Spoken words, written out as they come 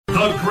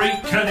the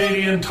Great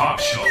Canadian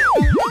Talk Show.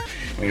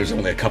 It was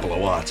only a couple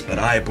of watts, but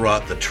I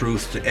brought the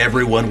truth to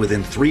everyone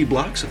within 3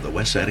 blocks of the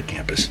west side of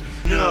campus.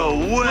 No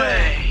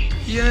way!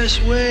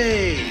 Yes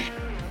way!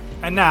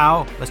 And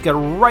now, let's get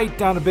right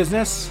down to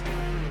business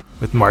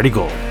with Marty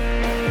Gold.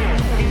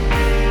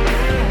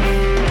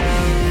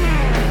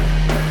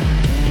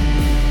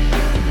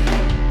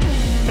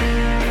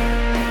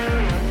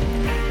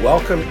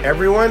 Welcome,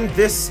 everyone.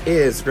 This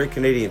is Great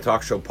Canadian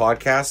Talk Show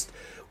podcast,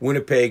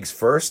 Winnipeg's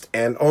first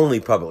and only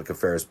public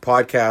affairs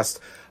podcast,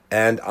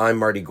 and I'm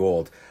Marty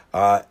Gold.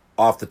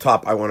 Off the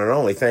top, I want to not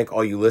only thank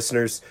all you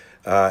listeners,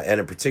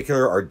 and in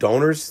particular our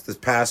donors this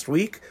past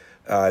week.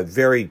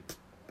 Very,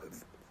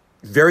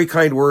 very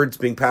kind words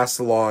being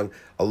passed along,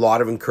 a lot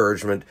of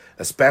encouragement,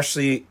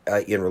 especially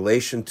in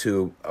relation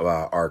to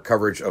our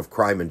coverage of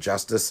crime and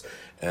justice,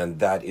 and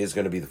that is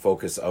going to be the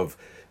focus of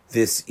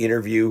this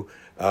interview.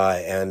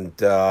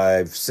 And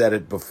I've said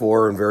it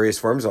before in various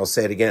forms. I'll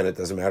say it again. It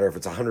doesn't matter if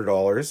it's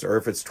 $100 or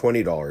if it's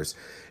 $20.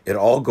 It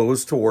all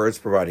goes towards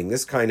providing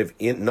this kind of,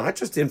 not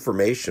just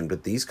information,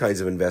 but these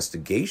kinds of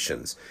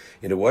investigations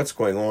into what's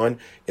going on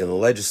in the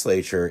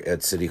legislature,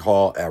 at City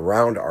Hall,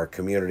 around our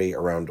community,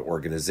 around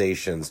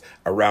organizations,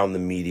 around the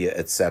media,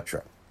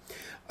 etc.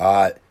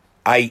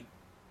 I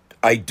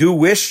do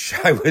wish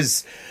I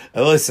was...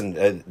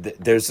 Listen,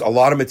 there's a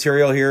lot of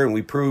material here, and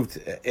we proved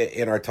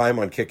in our time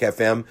on Kick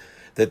FM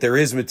that there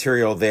is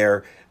material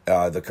there.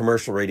 The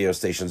commercial radio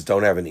stations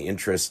don't have any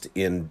interest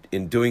in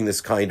doing this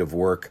kind of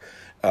work.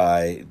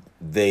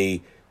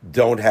 They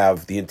don't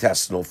have the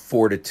intestinal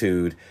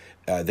fortitude.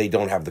 They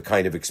don't have the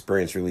kind of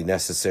experience really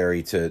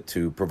necessary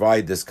to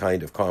provide this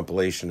kind of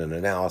compilation and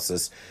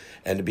analysis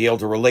and to be able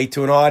to relate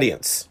to an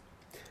audience.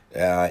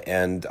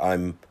 And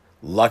I'm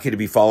lucky to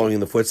be following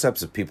in the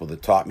footsteps of people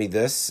that taught me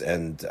this.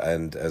 And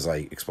as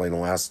I explained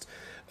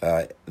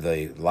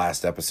the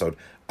last episode,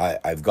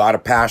 I've got a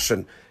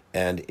passion.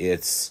 And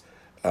it's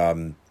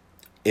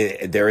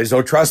there is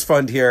no trust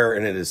fund here,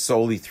 and it is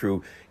solely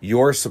through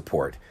your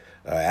support,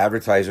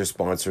 advertisers,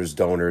 sponsors,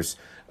 donors,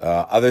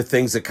 other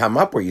things that come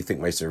up where you think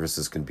my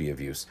services can be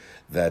of use,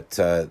 that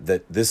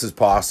this is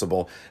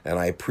possible. And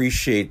I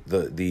appreciate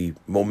the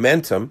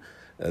momentum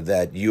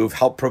that you have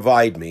helped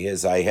provide me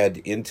as I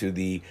head into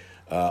the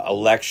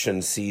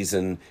election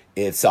season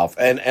itself.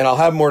 And I'll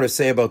have more to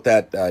say about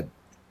that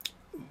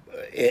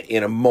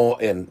in more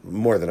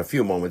than a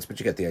few moments, but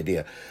you get the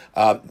idea.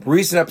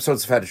 Recent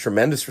episodes have had a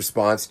tremendous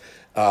response.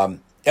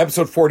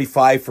 Episode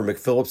 45 from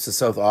McPhillips to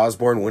South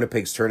Osborne,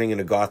 Winnipeg's turning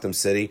into Gotham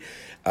City,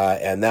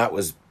 and that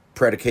was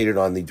predicated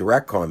on the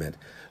direct comment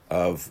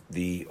of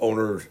the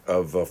owner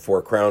of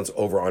Four Crowns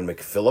over on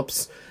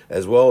McPhillips,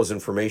 as well as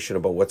information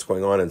about what's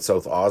going on in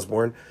South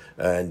Osborne.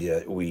 And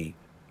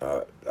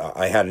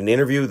I had an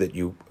interview that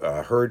you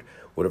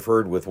would have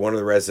heard with one of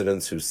the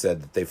residents who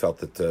said that they felt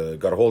that,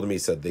 got a hold of me,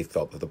 said they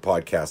felt that the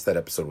podcast, that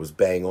episode was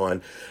bang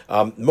on.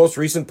 Most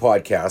recent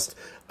podcast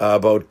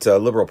about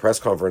Liberal press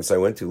conference I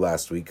went to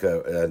last week,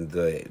 and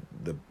the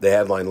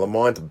headline,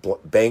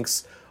 Lamont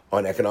banks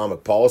on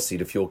economic policy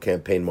to fuel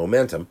campaign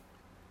momentum.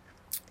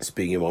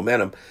 Speaking of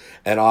momentum,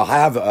 and I'll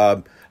have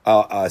a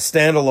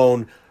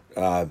standalone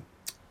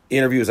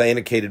interview, as I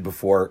indicated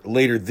before,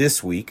 later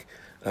this week.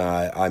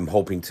 I'm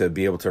hoping to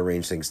be able to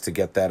arrange things to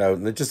get that out.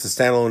 And just a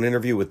standalone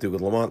interview with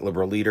Douglas Lamont,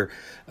 Liberal leader.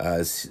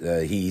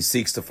 He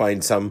seeks to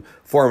find some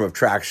form of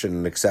traction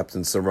and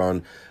acceptance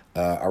around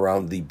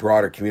the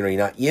broader community.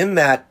 Now, in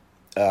that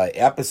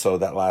episode,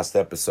 that last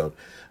episode,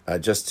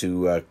 just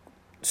to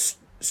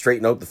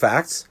straighten out the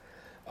facts,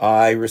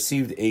 I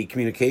received a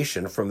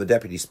communication from the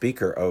Deputy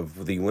Speaker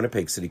of the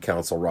Winnipeg City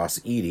Council, Ross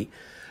Eady.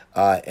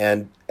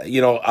 And,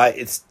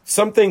 it's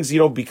some things,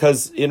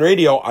 because in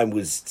radio I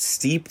was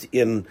steeped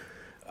in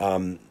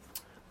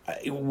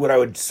what I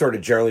would sort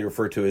of generally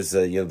refer to as,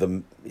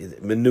 the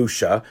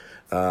minutia.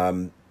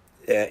 And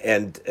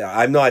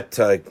I'm not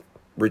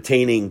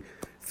retaining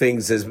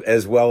things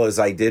as well as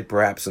I did,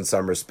 perhaps, in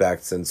some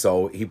respects. And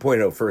so he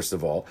pointed out, first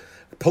of all,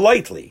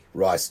 politely,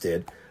 Ross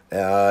did,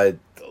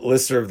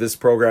 listener of this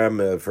program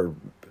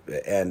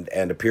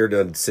and appeared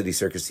on City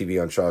Circus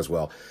TV on Shaw as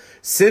well.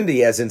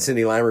 Cindy, as in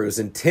Cindy Lamoureux, was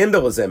in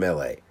Tyndall as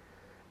MLA.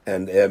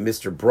 And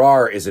Mr.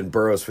 Brar is in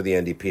Burroughs for the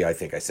NDP. I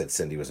think I said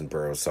Cindy was in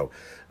Burroughs, so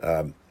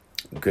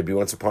could be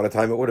once upon a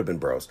time it would have been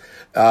Burroughs.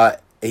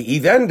 He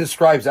then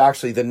describes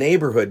actually the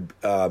neighborhood,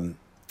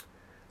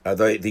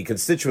 the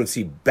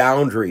constituency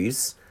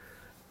boundaries,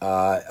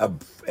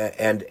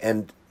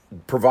 and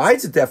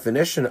provides a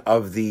definition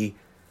of the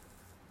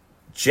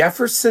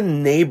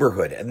Jefferson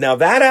neighborhood. Now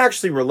that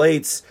actually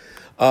relates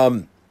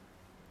not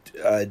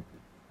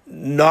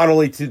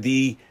only to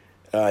the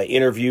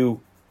interview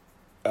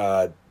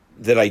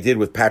that I did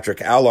with Patrick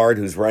Allard,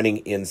 who's running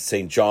in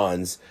St.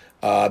 John's,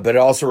 but it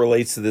also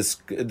relates to this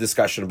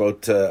discussion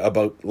about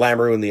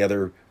Lamoureux and the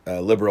other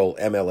Liberal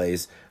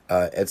MLAs,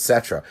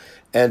 etc.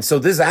 And so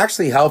this is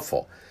actually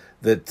helpful,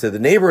 that the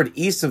neighborhood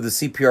east of the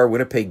CPR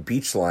Winnipeg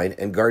beach line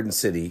and Garden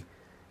City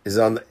is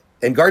on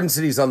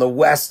the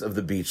west of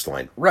the beach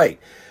line. Right.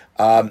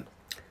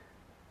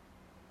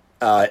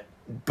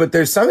 But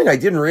there's something I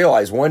didn't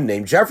realize. One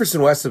name,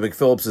 Jefferson west of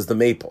McPhillips, is the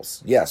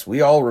Maples. Yes,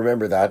 we all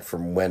remember that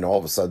from when all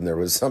of a sudden there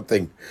was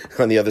something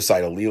on the other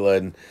side of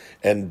Leela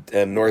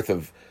and north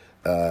of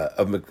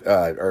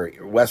or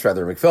west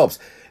rather McPhillips.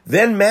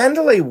 Then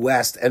Mandalay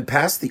West and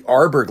past the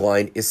Arborg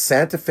line is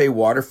Santa Fe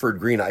Waterford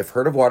Green. I've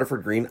heard of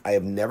Waterford Green. I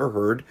have never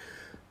heard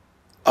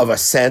of a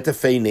Santa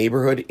Fe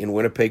neighborhood in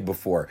Winnipeg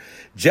before.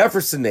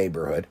 Jefferson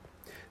neighborhood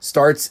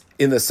starts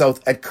in the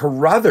south at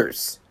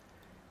Carruthers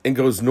and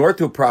goes north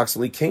to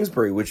approximately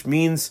Kingsbury, which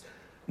means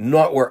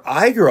not where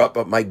I grew up,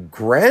 but my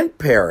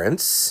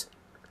grandparents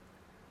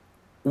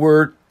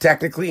were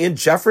technically in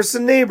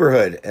Jefferson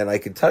neighborhood. And I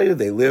can tell you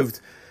they lived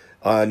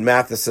on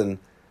Matheson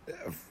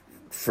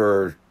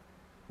for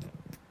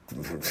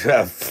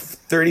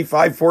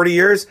 35, 40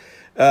 years.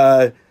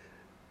 And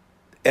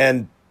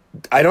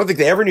I don't think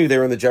they ever knew they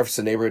were in the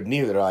Jefferson neighborhood,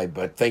 neither did I,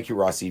 but thank you,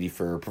 Ross Eady,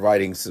 for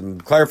providing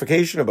some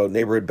clarification about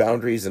neighborhood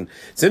boundaries. And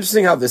it's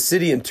interesting how the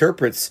city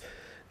interprets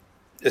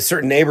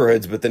certain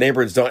neighborhoods, but the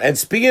neighborhoods don't. And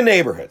speaking of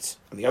neighborhoods,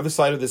 on the other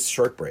side of this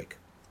short break,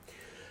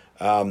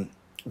 I'm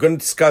going to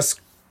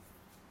discuss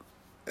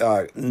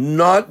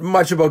not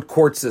much about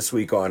courts this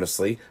week,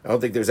 honestly. I don't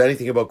think there's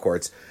anything about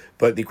courts,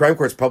 but the Crime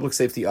Court's public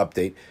safety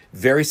update,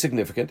 very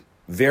significant,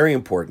 very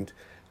important,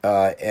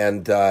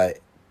 and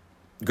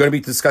going to be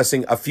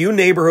discussing a few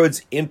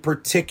neighborhoods in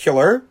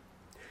particular,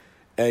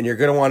 and you're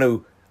going to want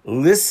to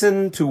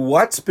listen to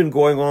what's been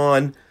going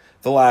on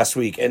the last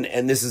week. And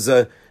this is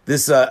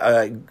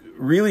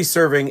really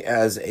serving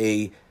as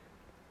a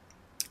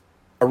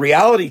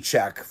reality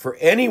check for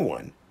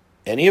anyone,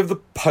 any of the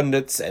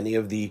pundits, any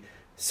of the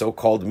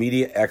so-called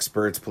media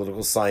experts,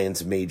 political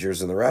science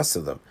majors, and the rest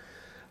of them,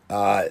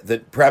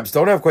 that perhaps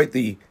don't have quite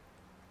the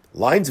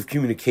lines of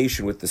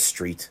communication with the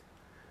street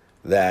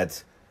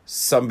that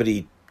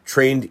somebody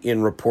trained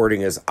in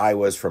reporting as I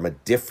was from a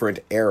different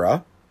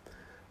era.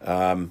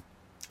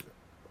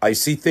 I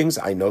see things,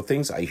 I know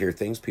things, I hear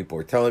things, people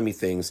are telling me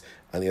things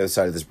on the other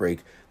side of this break,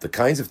 the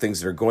kinds of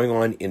things that are going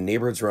on in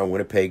neighborhoods around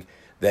Winnipeg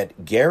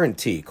that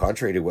guarantee,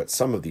 contrary to what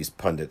some of these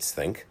pundits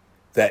think,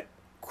 that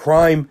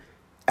crime,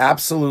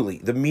 absolutely,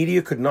 the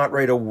media could not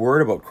write a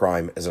word about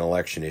crime as an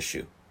election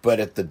issue. But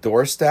at the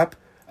doorstep,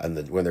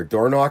 and when they're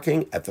door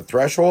knocking, at the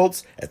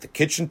thresholds, at the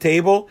kitchen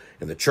table,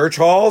 in the church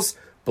halls,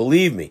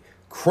 believe me,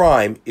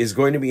 crime is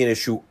going to be an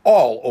issue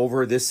all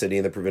over this city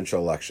in the provincial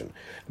election.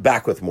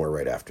 Back with more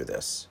right after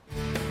this.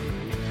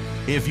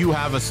 If you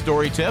have a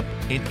story tip,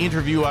 an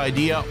interview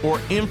idea, or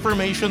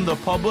information the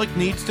public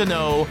needs to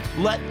know,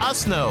 let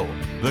us know.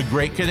 The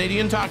Great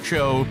Canadian Talk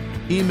Show.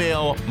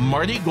 Email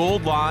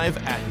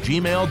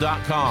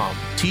martygoldlive@gmail.com.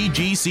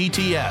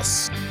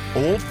 TGCTS.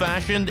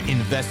 Old-fashioned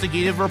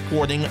investigative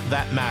reporting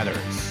that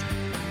matters.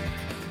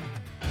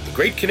 The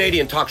Great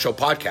Canadian Talk Show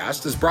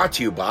podcast is brought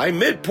to you by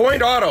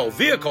Midpoint Auto,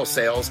 vehicle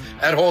sales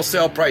at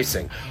wholesale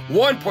pricing.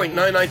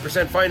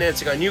 1.99%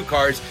 financing on new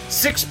cars,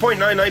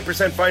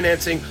 6.99%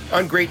 financing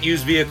on great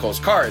used vehicles.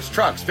 Cars,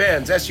 trucks,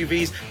 vans,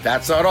 SUVs,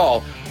 that's not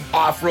all.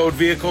 Off-road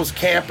vehicles,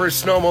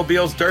 campers,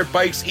 snowmobiles, dirt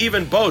bikes,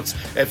 even boats.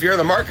 If you're in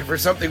the market for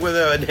something with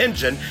an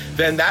engine,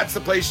 then that's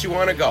the place you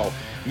want to go.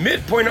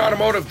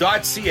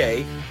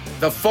 MidpointAutomotive.ca.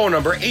 The phone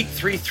number,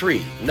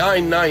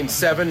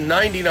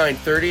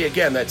 833-997-9930.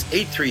 Again, that's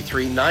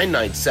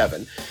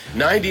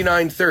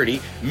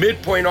 833-997-9930.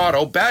 Midpoint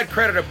Auto, bad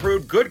credit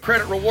approved, good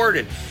credit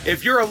rewarded.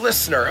 If you're a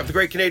listener of the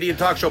Great Canadian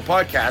Talk Show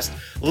podcast,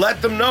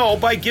 let them know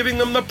by giving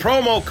them the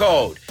promo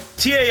code,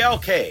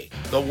 TALK,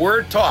 the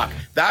word talk.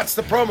 That's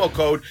the promo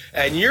code,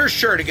 and you're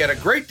sure to get a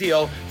great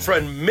deal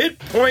from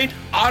Midpoint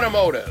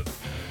Automotive.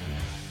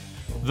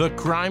 The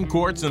Crime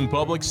Courts and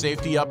Public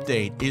Safety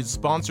Update is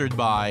sponsored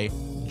by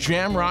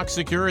Jamrock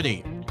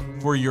Security.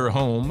 For your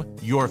home,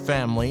 your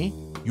family,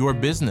 your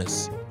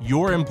business,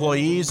 your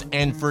employees,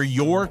 and for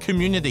your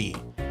community,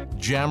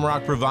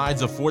 Jamrock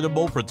provides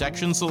affordable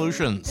protection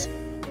solutions.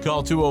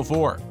 Call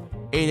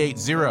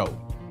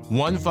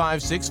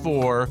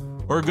 204-880-1564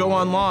 or go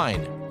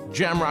online,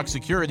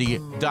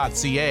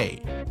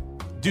 jamrocksecurity.ca.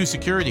 Do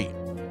security.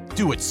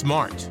 Do it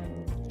smart.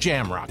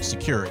 Jamrock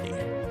Security.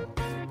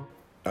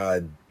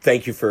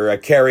 Thank you for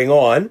carrying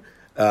on,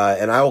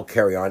 and I will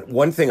carry on.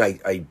 One thing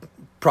I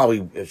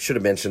probably should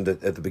have mentioned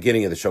at the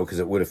beginning of the show because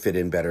it would have fit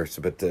in better,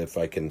 but if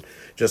I can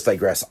just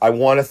digress. I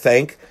want to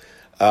thank,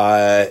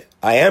 I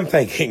am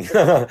thanking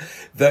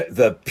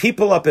the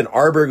people up in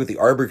Arborg with the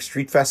Arborg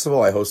Street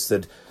Festival. I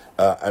hosted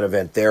an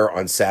event there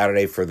on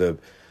Saturday for the,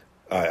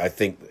 I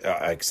think,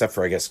 except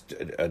for, I guess,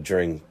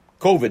 during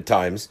COVID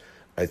times,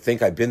 I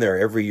think I've been there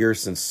every year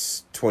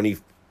since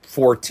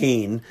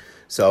 2014.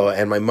 So,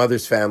 and my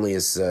mother's family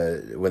is,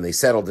 when they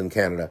settled in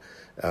Canada,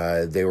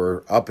 they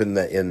were up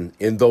in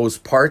those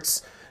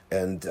parts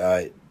and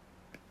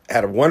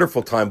had a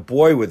wonderful time.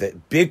 Boy, with a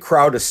big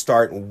crowd to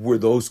start, and were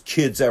those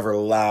kids ever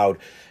loud?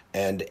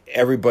 And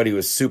everybody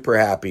was super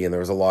happy, and there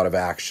was a lot of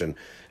action.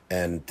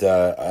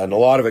 a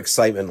lot of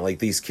excitement. Like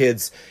these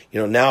kids,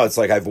 now it's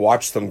like I've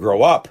watched them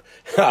grow up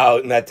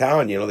out in that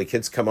town. The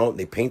kids come out and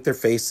they paint their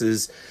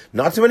faces.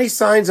 Not too many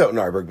signs out in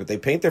Arborg, but they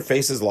paint their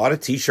faces. A lot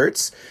of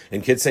T-shirts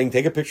and kids saying,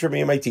 "Take a picture of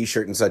me in my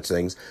T-shirt" and such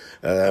things.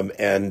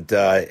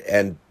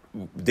 And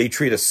they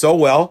treat us so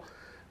well.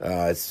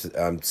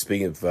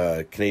 Speaking of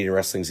Canadian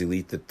Wrestling's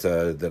elite,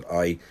 that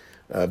I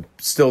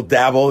still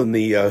dabble in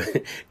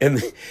the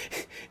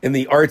in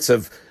the arts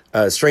of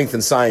strength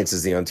and science,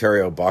 as the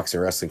Ontario Boxing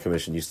and Wrestling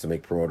Commission used to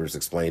make promoters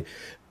explain.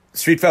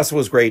 Street Festival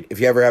is great. If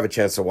you ever have a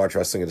chance to watch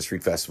wrestling at a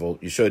street festival,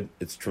 you should.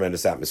 It's a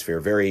tremendous atmosphere,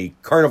 very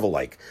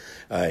carnival-like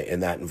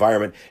in that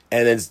environment.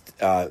 And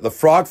then the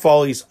Frog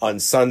Follies on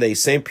Sunday,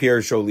 St.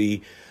 Pierre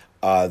Jolie.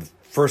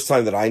 First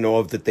time that I know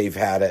of that they've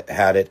had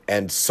it,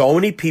 and so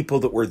many people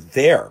that were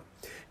there,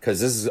 because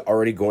this is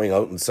already going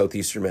out in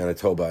southeastern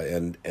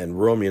Manitoba and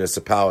rural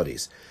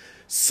municipalities.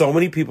 So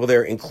many people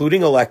there,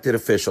 including elected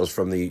officials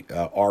from the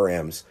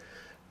RMs,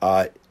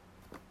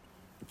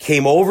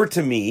 came over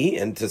to me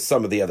and to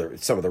some of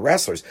the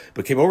wrestlers,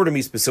 but came over to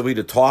me specifically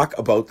to talk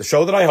about the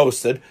show that I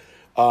hosted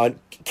on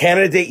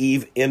Canada Day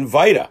Eve in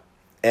Vida.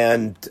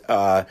 And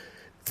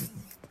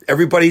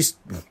everybody's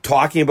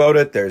talking about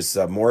it. There's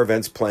more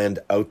events planned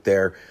out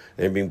there.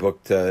 They're being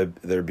booked.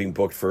 They're being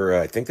booked for.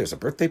 I think there's a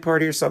birthday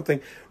party or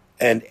something.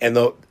 And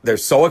they're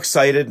so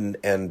excited,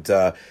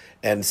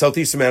 and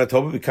southeastern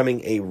Manitoba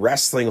becoming a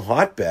wrestling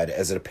hotbed,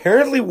 as it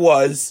apparently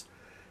was.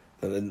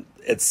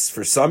 It's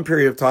for some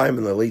period of time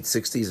in the late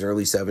 60s and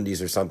early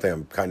 70s or something.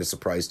 I'm kind of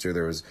surprised here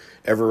there was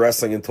ever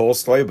wrestling in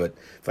Tolstoy, but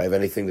if I have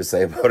anything to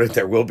say about it,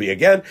 there will be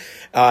again.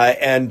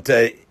 And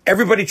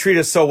everybody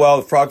treated us so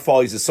well. The Frog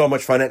Follies is so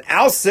much fun. And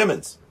Al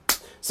Simmons,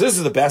 so this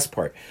is the best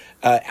part.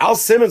 Al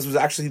Simmons was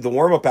actually the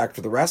warm-up act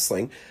for the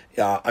wrestling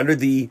under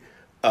the,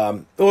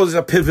 there's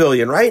a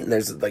pavilion, right? And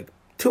there's like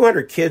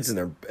 200 kids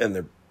and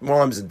their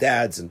moms and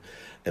dads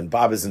and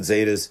babas and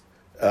zetas.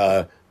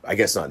 I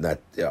guess not in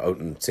that out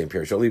in St.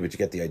 Pierre Jolie, but you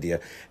get the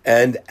idea.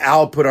 And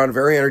Al put on a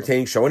very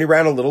entertaining show, and he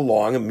ran a little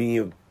long. I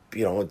mean,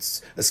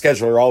 it's a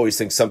scheduler always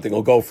thinks something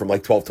will go from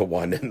like 12 to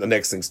 1, and the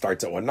next thing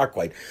starts at 1. Not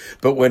quite,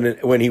 but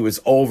when he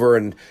was over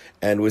and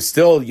was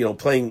still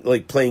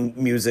playing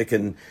music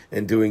and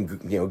doing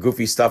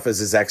goofy stuff as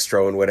his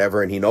extra and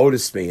whatever, and he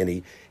noticed me,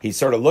 and he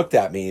sort of looked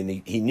at me, and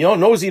he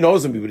knows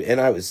me,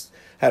 and I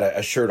had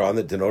a shirt on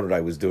that denoted I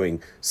was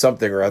doing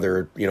something or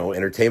other,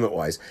 entertainment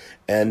wise.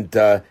 And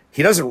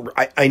he doesn't,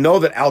 I know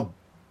that Al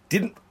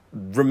didn't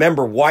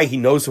remember why he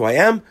knows who I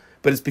am,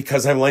 but it's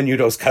because I'm Len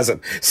Udo's cousin.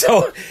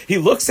 So he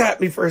looks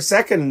at me for a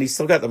second and he's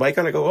still got the mic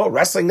on. I go, "Oh,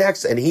 wrestling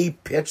next." And he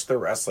pitched the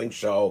wrestling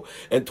show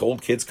and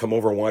told kids come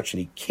over and watch. And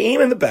he came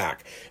in the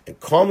back and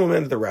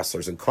complimented the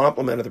wrestlers and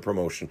complimented the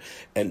promotion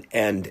and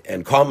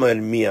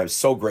complimented me. I'm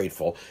so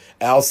grateful.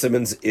 Al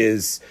Simmons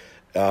is,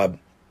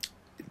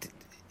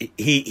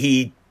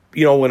 he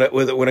when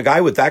a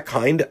guy with that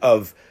kind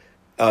of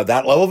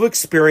that level of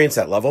experience,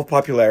 that level of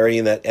popularity,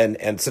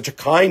 and such a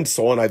kind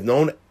soul, and I've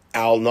known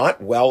Al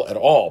not well at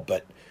all,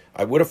 but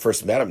I would have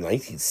first met him in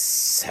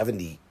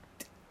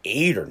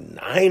 1978 or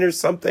 9 or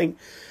something.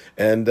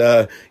 And,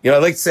 I'd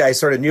like to say I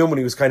sort of knew him when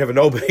he was kind of a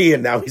nobody,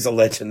 and now he's a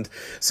legend,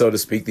 so to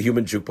speak, the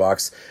human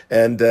jukebox.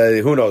 And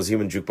who knows,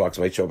 human jukebox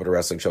might show up at a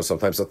wrestling show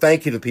sometime. So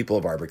thank you to the people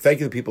of Arborg. Thank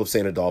you to the people of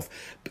St. Adolphe.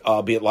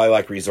 I'll be at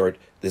Lilac Resort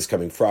this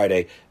coming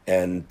Friday,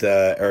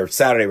 or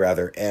Saturday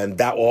rather, and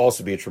that will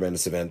also be a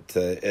tremendous event,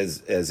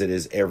 as it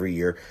is every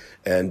year.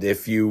 And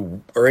if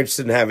you are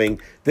interested in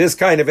having this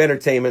kind of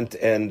entertainment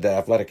and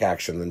athletic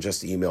action, then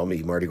just email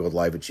me,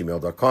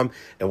 martygoldlive@gmail.com,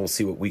 and we'll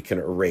see what we can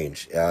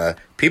arrange.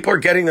 People are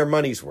getting their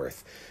money's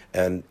worth,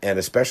 and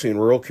especially in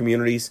rural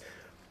communities,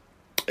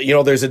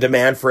 there's a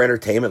demand for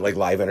entertainment, like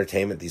live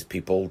entertainment. These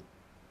people,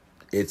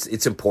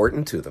 it's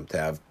important to them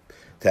to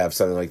have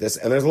something like this,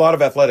 and there's a lot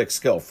of athletic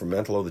skill from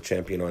Mentolo the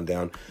champion on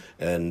down,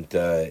 and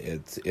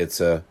it's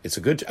a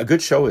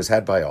good show is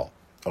had by all.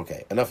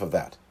 Okay, enough of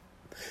that.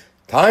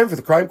 Time for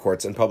the Crime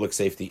Courts and Public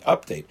Safety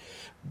Update,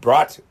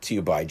 brought to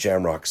you by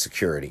Jamrock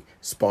Security,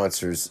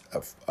 sponsors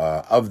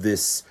of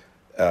this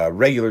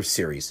regular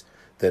series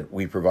that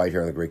we provide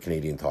here on the Great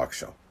Canadian Talk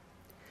Show.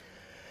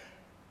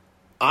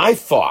 I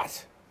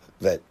thought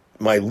that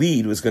my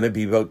lead was going to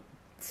be about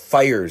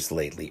fires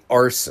lately,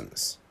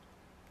 arsons.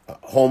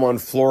 Home on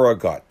Flora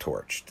got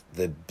torched.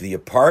 The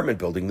apartment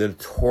building, the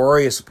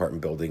notorious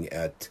apartment building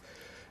at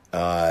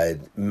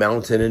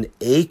Mountain and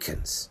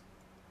Aikens,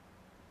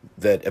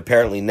 that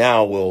apparently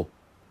now will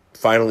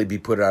finally be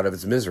put out of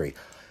its misery.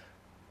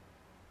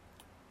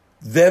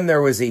 Then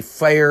there was a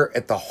fire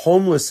at the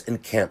homeless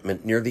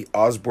encampment near the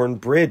Osborne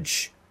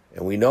Bridge.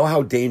 And we know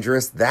how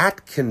dangerous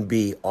that can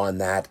be on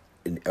that,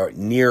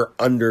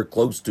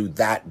 close to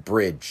that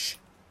bridge.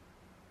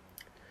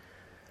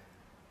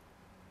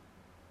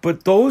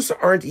 But those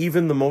aren't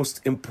even the most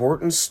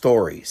important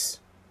stories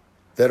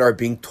that are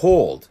being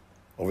told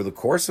over the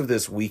course of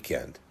this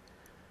weekend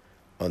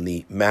on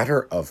the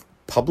matter of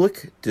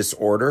public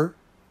disorder,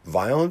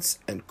 violence,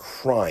 and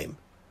crime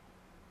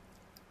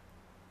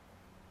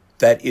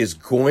that is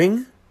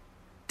going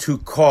to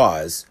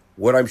cause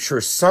what I'm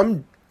sure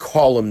some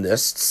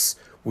columnists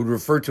would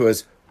refer to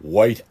as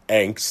white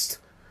angst.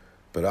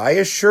 But I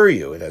assure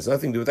you, it has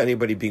nothing to do with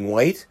anybody being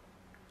white,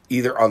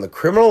 either on the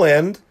criminal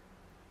end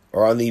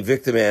or on the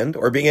victim end,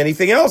 or being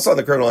anything else on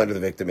the criminal end or the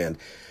victim end.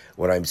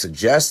 What I'm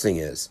suggesting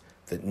is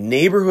that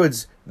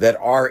neighborhoods that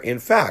are, in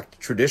fact,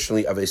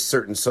 traditionally of a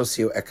certain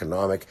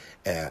socioeconomic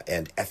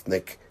and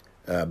ethnic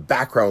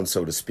background,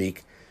 so to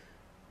speak,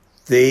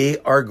 they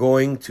are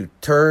going to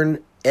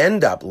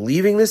end up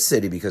leaving the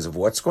city because of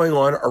what's going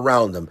on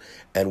around them.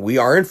 And we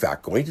are, in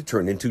fact, going to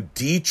turn into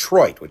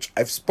Detroit, which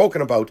I've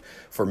spoken about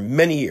for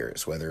many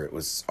years, whether it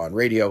was on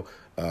radio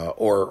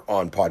or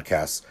on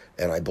podcasts.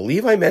 And I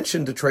believe I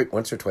mentioned Detroit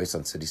once or twice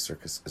on City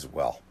Circus as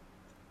well.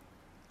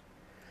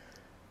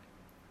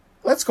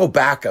 Let's go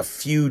back a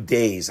few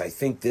days. I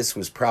think this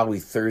was probably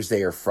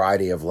Thursday or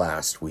Friday of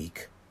last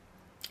week.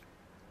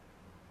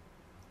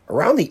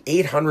 Around the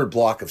 800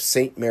 block of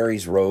St.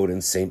 Mary's Road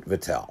in St.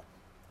 Vital,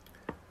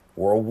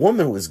 where a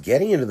woman was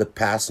getting into the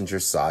passenger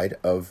side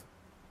of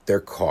their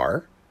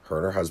car, her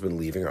and her husband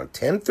leaving around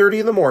 10:30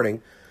 in the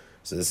morning.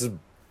 So this is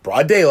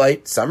broad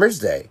daylight, summer's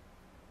day.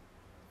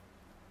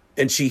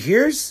 And she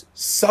hears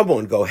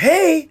someone go,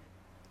 "Hey,"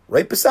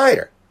 right beside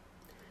her.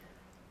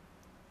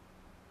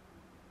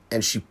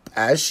 And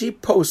as she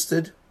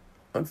posted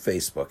on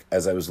Facebook,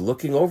 as I was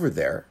looking over,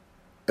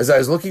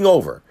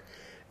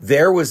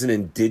 there was an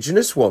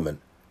Indigenous woman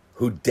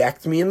who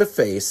decked me in the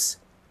face,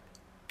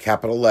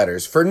 capital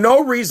letters, for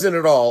no reason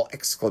at all,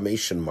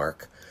 exclamation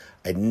mark.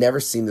 I'd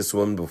never seen this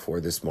woman before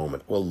this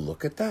moment. Well,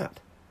 look at that.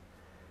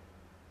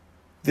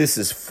 This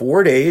is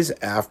 4 days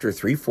after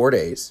the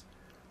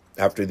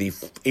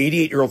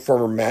 88-year-old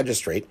former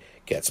magistrate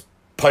gets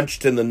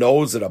punched in the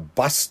nose at a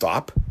bus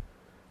stop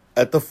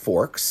at the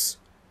Forks,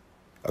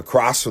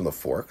 across from the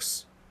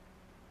Forks,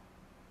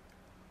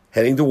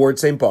 heading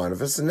towards St.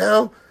 Boniface. And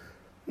now,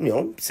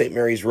 St.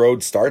 Mary's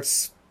Road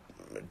starts.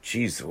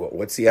 Geez,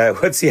 what's the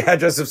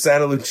address of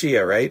Santa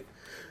Lucia, right?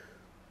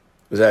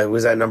 Was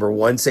that number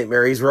 1 St.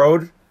 Mary's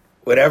Road?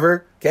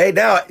 Whatever. Okay,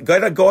 now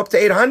gotta go up to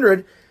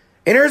 800.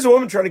 And here's a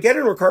woman trying to get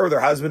into her car with her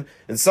husband,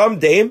 and some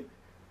dame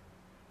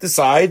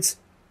decides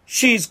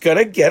she's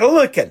gonna get a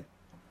licking.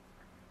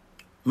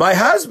 My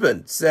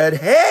husband said,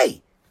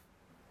 "Hey,"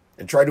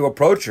 and tried to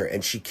approach her,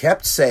 and she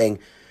kept saying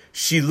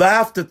she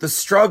laughed at the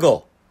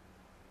struggle.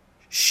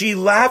 She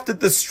laughed at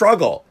the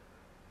struggle.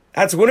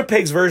 That's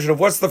Winnipeg's version of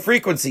 "What's the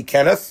frequency,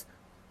 Kenneth?"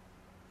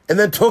 And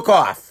then took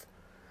off.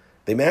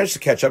 They managed to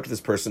catch up to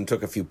this person and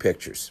took a few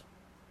pictures.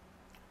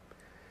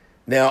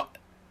 Now,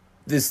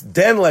 this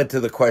then led to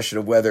the question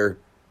of whether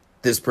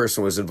this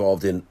person was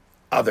involved in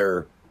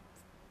other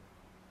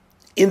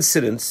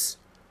incidents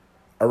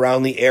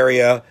around the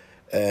area,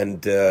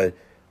 and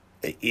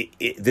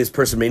this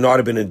person may not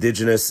have been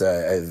Indigenous.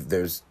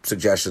 There's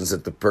suggestions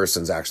that the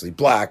person's actually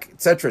black,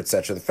 etc.,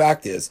 etc. The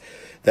fact is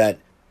that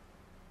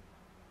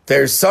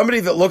there's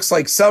somebody that looks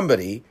like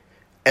somebody,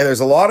 and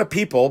there's a lot of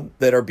people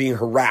that are being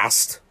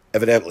harassed,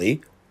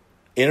 evidently,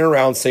 in and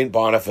around St.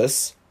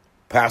 Boniface,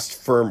 past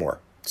Fermor,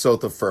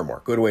 south of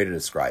Fermor. Good way to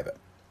describe it.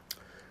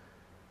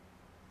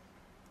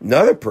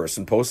 Another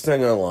person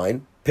posting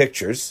online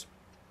pictures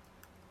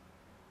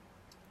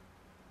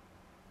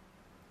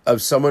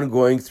of someone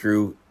going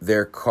through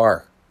their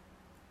car,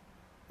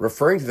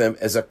 referring to them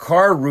as a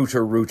car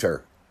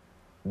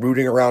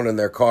rooting around in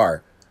their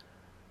car.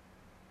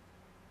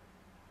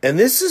 And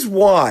this is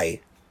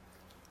why,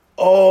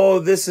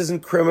 this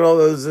isn't criminal.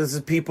 This is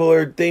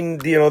people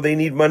they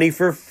need money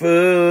for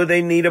food.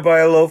 They need to buy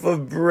a loaf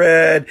of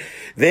bread.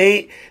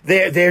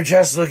 They're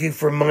just looking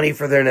for money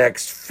for their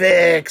next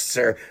fix,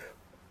 or,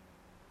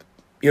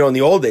 in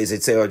the old days,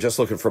 they'd say, just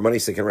looking for money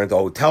so they can rent a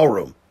hotel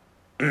room.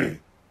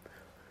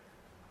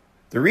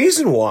 The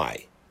reason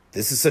why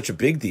this is such a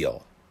big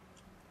deal,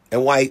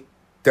 and why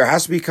there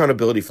has to be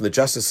accountability from the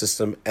justice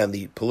system and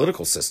the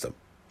political system,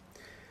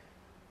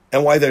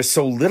 and why there's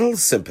so little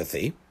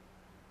sympathy,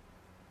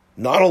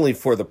 not only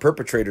for the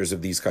perpetrators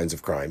of these kinds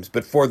of crimes,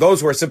 but for those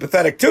who are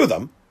sympathetic to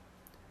them.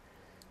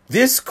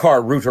 This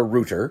car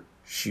rooter,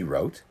 she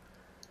wrote,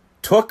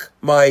 took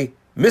my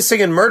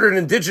missing and murdered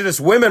Indigenous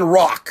women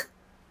rock.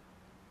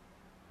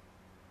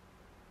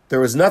 There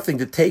was nothing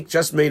to take,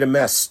 just made a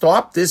mess.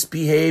 Stop this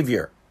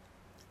behavior.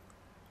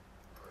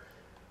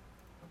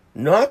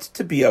 Not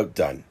to be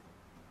outdone,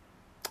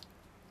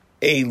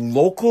 a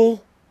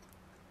local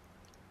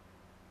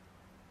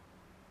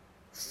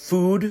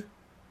food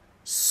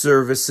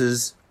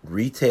services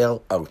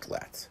retail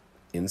outlet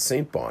in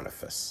St.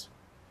 Boniface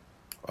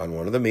on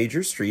one of the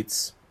major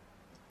streets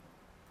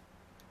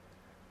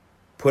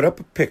put up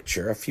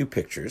a few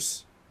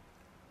pictures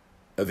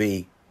of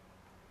a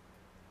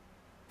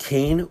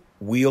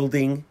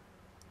cane-wielding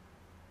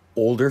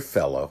older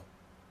fellow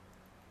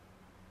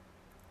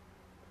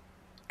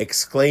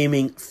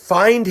exclaiming,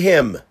 "Find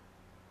him!"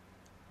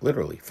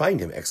 Literally, "Find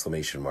him!"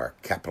 exclamation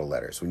mark, capital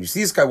letters. When you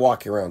see this guy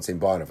walking around St.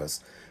 Boniface,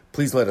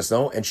 please let us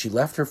know. And she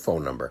left her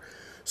phone number.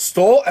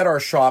 Stole at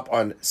our shop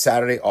on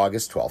Saturday,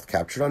 August 12th,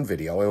 captured on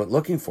video. I went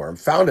looking for him,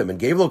 found him, and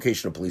gave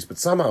location to police. But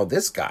somehow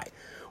this guy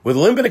with a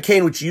limb and a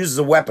cane which he used as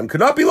a weapon could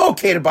not be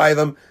located by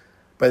them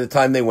by the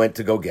time they went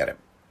to go get him.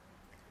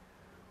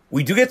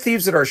 We do get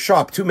thieves at our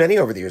shop, too many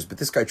over the years, but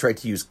this guy tried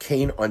to use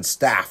cane on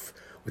staff,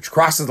 which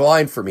crosses the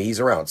line for me. He's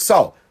around.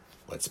 So,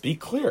 let's be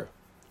clear.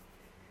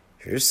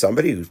 Here's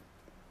somebody who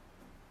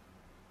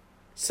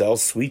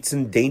sells sweets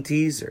and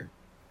dainties, or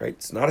right?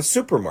 It's not a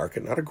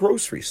supermarket, not a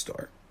grocery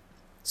store.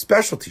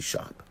 Specialty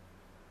shop.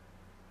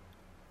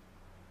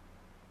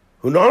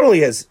 Who not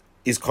only is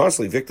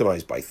constantly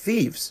victimized by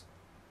thieves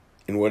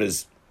in what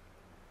is,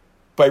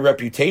 by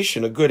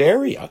reputation, a good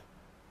area,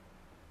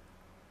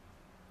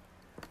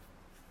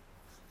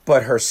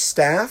 but her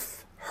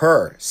staff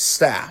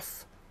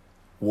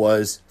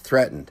was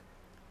threatened,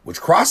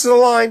 which crosses the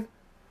line.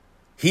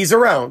 He's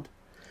around.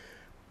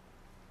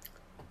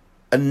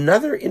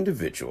 Another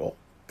individual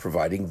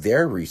providing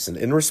their reason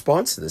in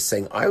response to this,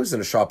 saying, I was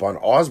in a shop on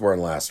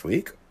Osborne last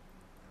week.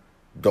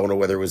 Don't know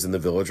whether it was in the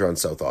Village or on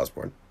South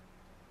Osborne.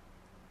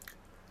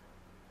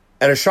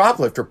 And a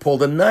shoplifter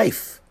pulled a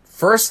knife.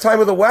 First time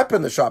with a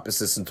weapon, the shop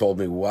assistant told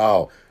me.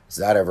 Wow, is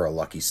that ever a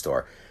lucky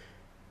store?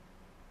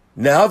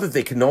 Now that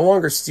they can no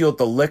longer steal at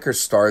the liquor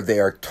store, they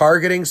are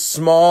targeting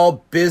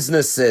small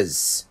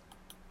businesses.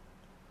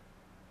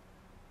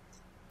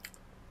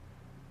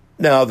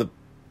 Now, the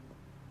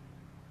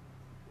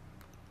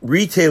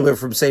retailer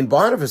from St.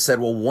 Boniface said,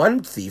 well,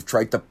 one thief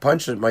tried to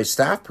punch at my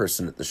staff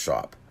person at the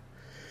shop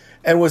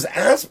and was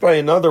asked by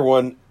another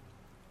one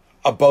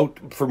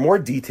for more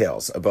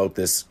details about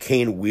this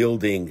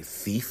cane-wielding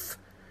thief.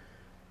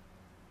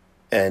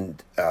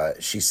 And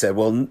she said,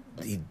 well,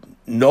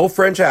 no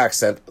French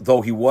accent,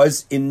 though he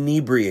was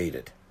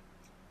inebriated.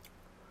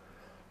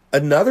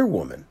 Another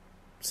woman,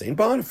 St.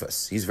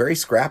 Boniface, he's very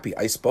scrappy.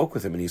 I spoke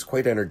with him and he's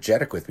quite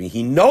energetic with me.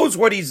 He knows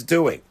what he's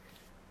doing.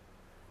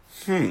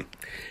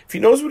 If he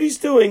knows what he's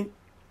doing,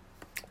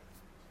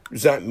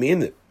 does that mean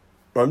that,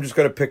 I'm just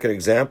going to pick an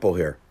example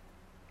here.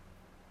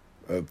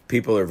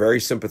 People are very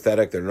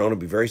sympathetic. They're known to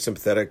be very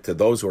sympathetic to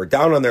those who are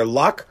down on their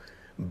luck,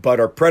 but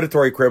are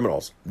predatory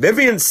criminals.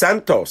 Vivian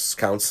Santos,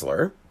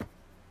 counselor,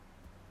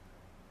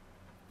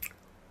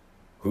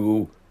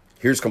 who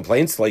hears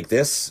complaints like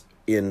this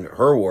in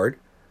her ward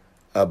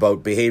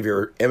about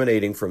behavior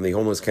emanating from the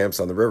homeless camps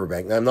on the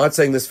riverbank. Now, I'm not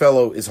saying this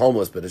fellow is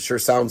homeless, but it sure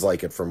sounds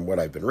like it from what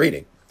I've been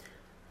reading.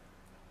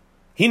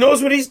 He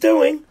knows what he's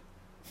doing.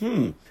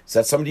 Is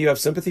that somebody you have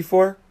sympathy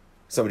for?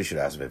 Somebody should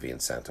ask Vivian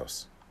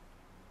Santos.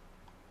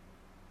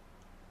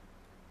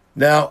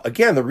 Now,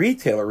 again, the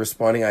retailer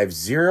responding, I have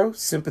zero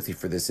sympathy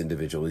for this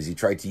individual as he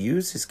tried to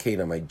use his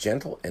cane on my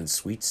gentle and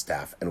sweet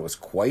staff and was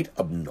quite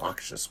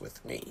obnoxious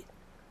with me.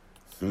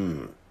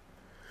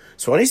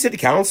 So any city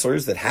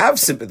councillors that have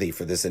sympathy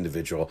for this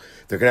individual,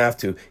 they're going to have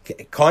to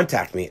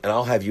contact me, and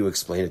I'll have you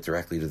explain it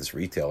directly to this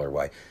retailer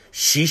why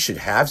she should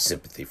have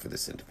sympathy for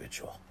this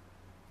individual.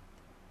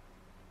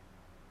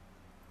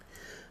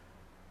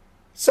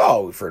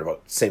 So we've heard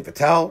about St.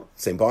 Vital,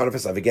 St.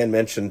 Boniface. I've again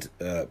mentioned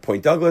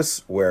Point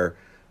Douglas, where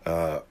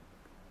the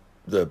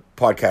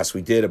podcast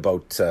we did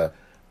about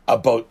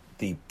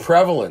the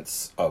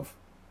prevalence of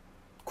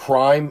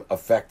crime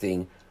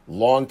affecting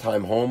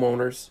longtime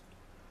homeowners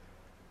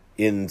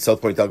in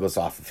South Point Douglas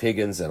off of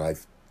Higgins, and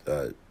I've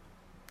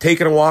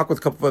taken a walk with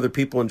a couple of other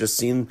people and just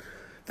seen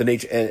the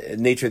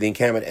nature of the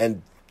encampment,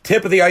 and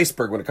tip of the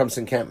iceberg when it comes to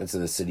encampments in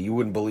the city. You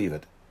wouldn't believe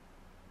it.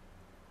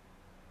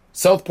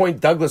 South Point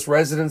Douglas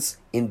residents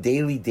in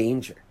daily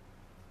danger.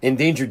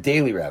 Endangered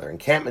daily, rather.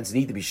 Encampments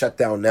need to be shut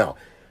down now.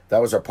 That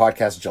was our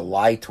podcast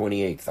July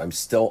 28th. I'm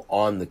still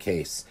on the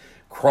case.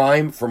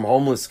 Crime from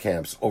homeless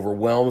camps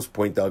overwhelms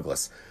Point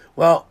Douglas.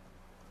 Well,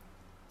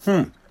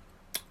 gone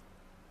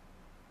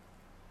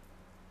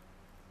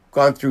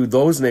through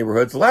those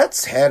neighborhoods.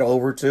 Let's head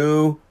over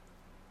to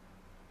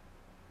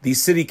the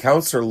city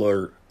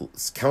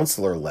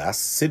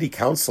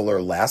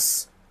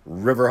councilor-less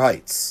River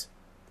Heights.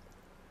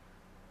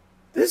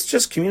 This is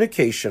just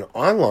communication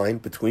online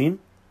between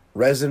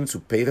residents who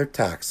pay their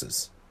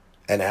taxes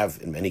and have,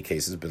 in many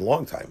cases, been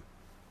long-time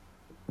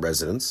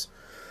residents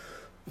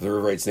of the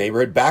River Heights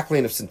neighborhood.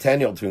 Backlane of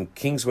Centennial between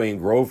Kingsway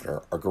and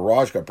Grosvenor. Our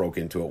garage got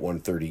broken into at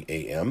 1:30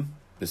 a.m.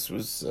 This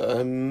was,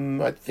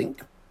 I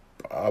think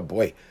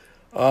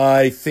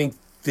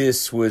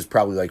this was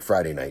probably like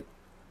Friday night.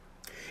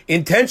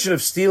 Intention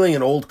of stealing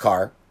an old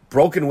car.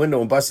 Broken window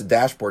and busted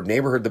dashboard.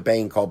 Neighbor heard the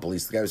bang, called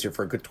police. The guy was here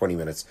for a good 20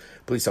 minutes.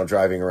 Police now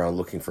driving around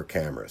looking for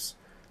cameras.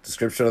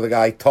 Description of the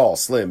guy: tall,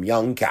 slim,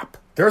 young, cap.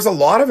 There was a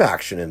lot of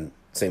action in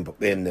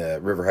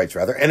River Heights,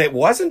 and it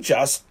wasn't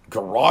just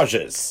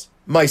garages.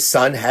 My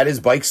son had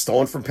his bike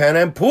stolen from Pan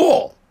Am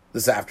Pool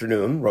this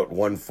afternoon, wrote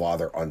one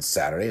father on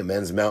Saturday. A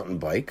men's mountain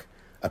bike.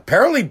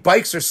 Apparently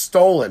bikes are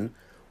stolen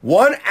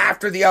one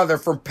after the other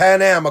from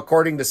Pan Am,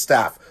 according to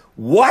staff.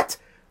 What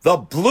the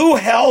blue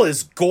hell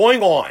is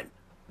going on?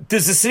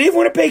 Does the city of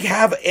Winnipeg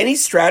have any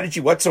strategy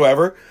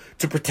whatsoever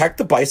to protect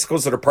the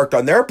bicycles that are parked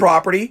on their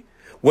property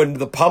when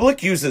the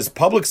public uses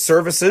public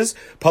services,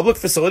 public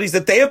facilities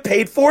that they have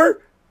paid for?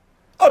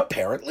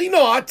 Apparently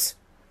not.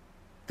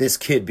 This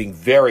kid being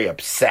very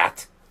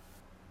upset.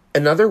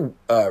 Another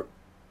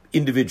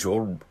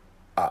individual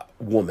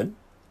woman,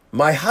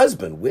 my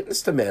husband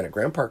witnessed a man at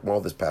Grand Park Mall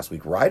this past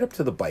week ride up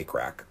to the bike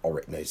rack.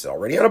 He's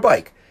already on a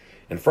bike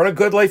in front of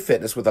Good Life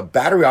Fitness with a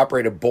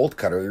battery-operated bolt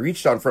cutter. He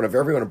reached out in front of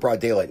everyone in broad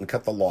daylight and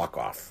cut the lock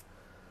off.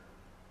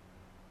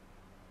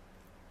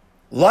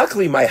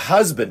 Luckily, my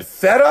husband,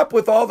 fed up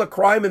with all the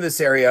crime in this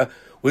area,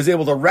 was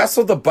able to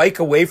wrestle the bike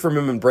away from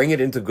him and bring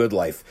it into Good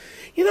Life.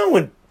 You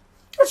know,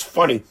 that's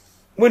funny.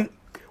 When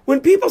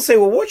people say,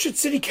 well, what should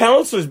city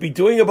councilors be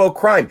doing about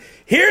crime?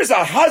 Here's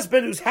a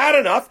husband who's had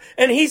enough,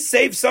 and he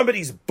saved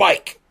somebody's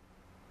bike.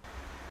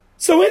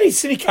 So any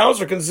city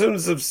councilor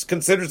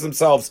considers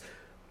themselves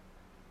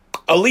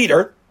a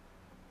leader,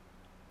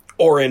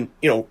 or in,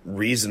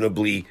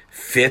 reasonably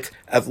fit,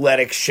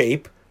 athletic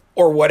shape,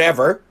 or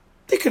whatever,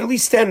 they could at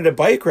least stand at a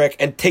bike rack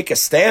and take a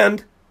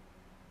stand.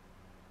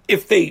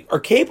 If they are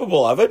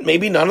capable of it,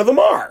 maybe none of them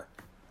are.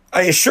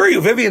 I assure you,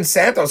 Vivian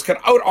Santos could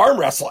out-arm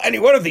wrestle any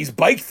one of these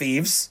bike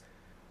thieves.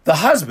 The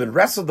husband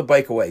wrestled the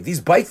bike away. These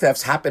bike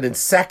thefts happen in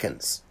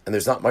seconds, and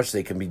there's not much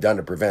that can be done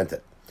to prevent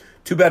it.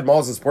 Too bad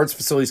malls and sports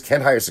facilities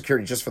can't hire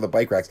security just for the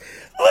bike racks.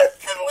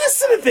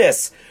 Listen to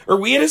this. Are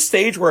we at a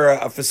stage where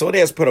a facility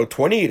has put out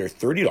 $28 or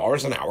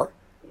 $30 an hour?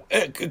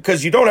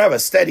 Because you don't have a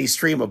steady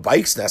stream of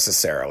bikes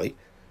necessarily.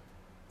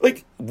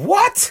 Like,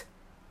 what?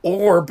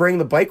 Or bring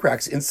the bike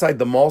racks inside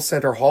the mall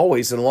center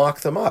hallways and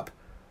lock them up.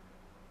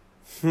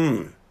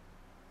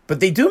 But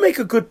they do make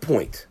a good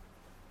point,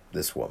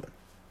 this woman,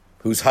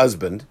 whose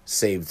husband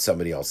saved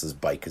somebody else's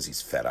bike because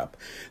he's fed up.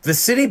 The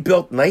city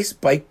built nice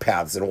bike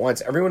paths and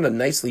wants everyone to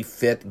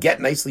get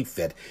nicely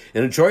fit,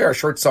 and enjoy our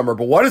short summer.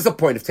 But what is the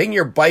point of taking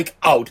your bike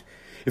out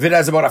if it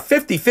has about a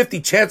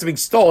 50-50 chance of being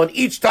stolen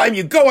each time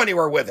you go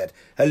anywhere with it?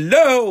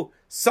 Hello?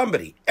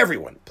 Somebody,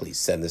 everyone, please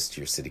send this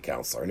to your city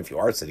councilor. And if you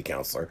are a city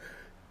councilor,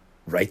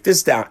 write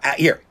this down.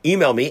 Here,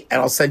 email me,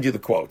 and I'll send you the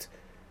quote.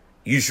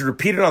 You should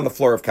repeat it on the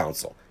floor of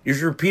council. You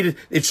should repeat it.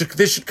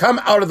 This should come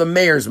out of the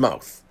mayor's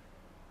mouth.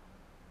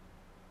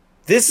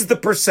 This is the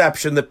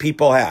perception that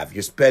people have.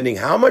 You're spending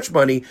how much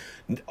money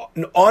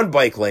on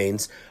bike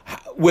lanes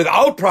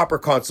without proper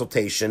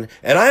consultation,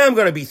 and I am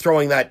going to be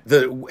throwing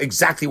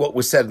exactly what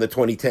was said in the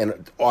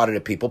 2010 audit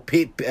of people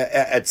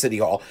at City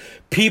Hall.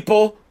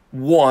 People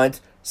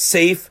want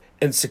safe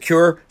and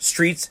secure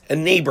streets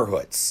and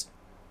neighborhoods.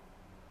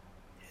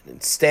 And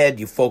instead,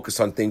 you focus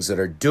on things that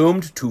are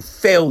doomed to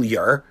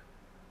failure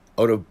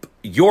out of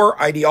your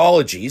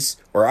ideologies,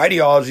 or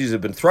ideologies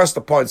have been thrust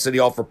upon City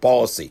Hall for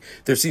policy.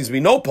 There seems to be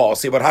no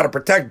policy about how to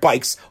protect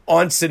bikes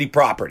on city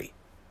property.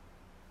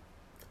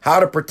 How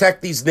to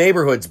protect these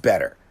neighborhoods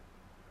better.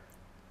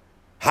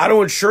 How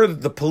to ensure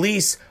that the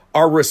police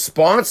are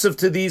responsive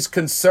to these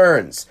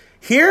concerns.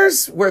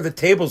 Here's where the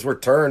tables were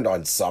turned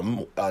on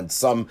some.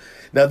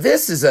 Now,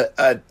 this is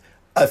a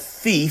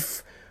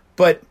thief,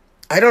 but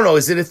I don't know.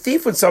 Is it a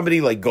thief when somebody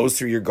goes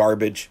through your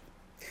garbage?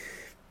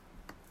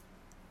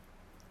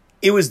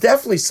 It was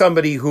definitely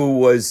somebody who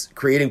was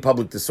creating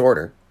public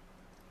disorder.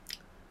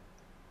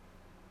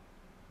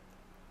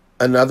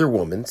 Another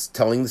woman's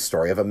telling the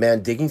story of a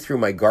man digging through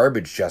my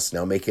garbage just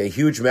now, making a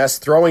huge mess,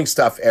 throwing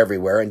stuff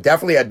everywhere, and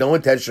definitely had no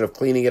intention of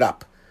cleaning it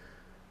up.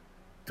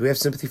 Do we have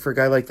sympathy for a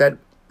guy like that?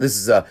 This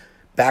is a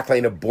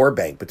backlane of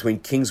Burbank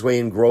between Kingsway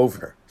and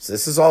Grosvenor. So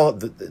this is all,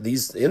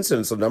 these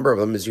incidents, a number of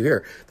them, as you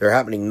hear, they're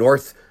happening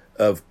north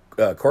of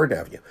Corden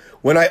Avenue.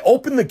 When I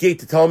opened the gate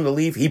to tell him to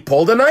leave, he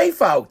pulled a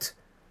knife out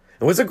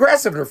and was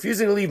aggressive and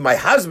refusing to leave. My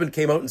husband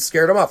came out and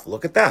scared him off.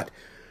 Look at that.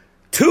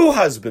 2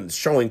 husbands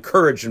showing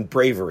courage and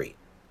bravery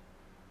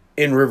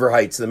in River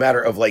Heights in the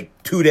matter of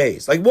 2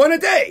 days. 1 a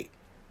day.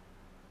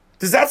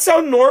 Does that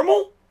sound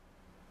normal?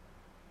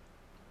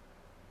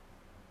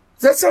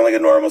 Does that sound like a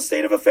normal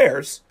state of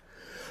affairs?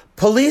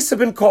 Police have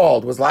been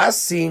called. Was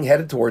last seen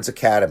headed towards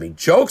Academy.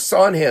 Joke's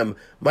on him.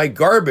 My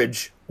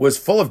garbage was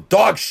full of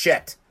dog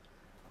shit.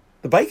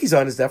 The bike he's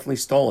on is definitely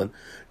stolen.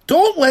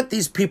 Don't let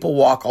these people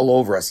walk all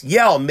over us.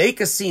 Yell, make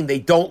a scene. They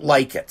don't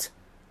like it.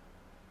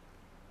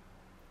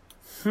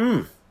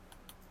 You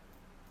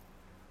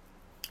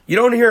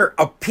don't hear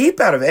a peep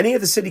out of any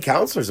of the city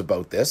councilors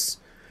about this.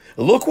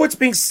 Look what's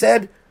being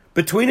said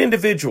between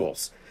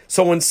individuals.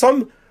 So when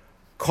some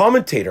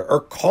commentator or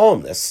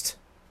columnist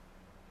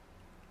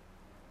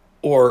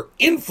or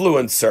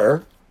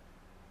influencer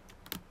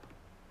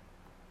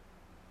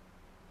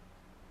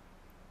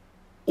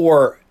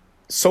or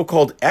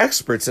so-called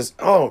expert says,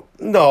 oh,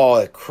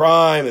 no, the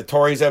crime, the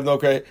Tories have no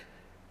credit.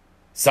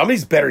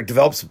 Somebody's better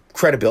develop some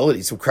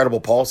credibility, some credible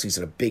policies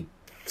in a big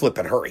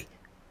flippin' hurry.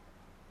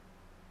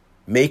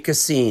 Make a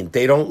scene.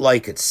 They don't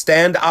like it.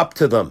 Stand up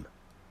to them.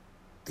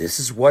 This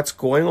is what's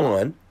going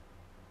on.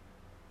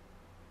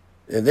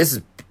 And this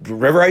is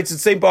River Heights and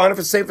St.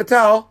 Boniface, St.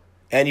 Vital.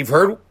 And you've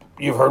heard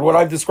what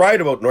I've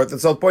described about North and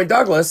South Point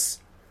Douglas.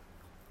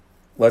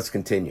 Let's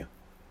continue.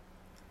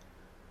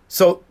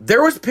 So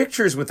there was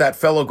pictures with that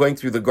fellow going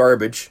through the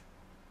garbage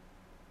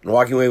and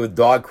walking away with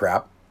dog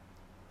crap.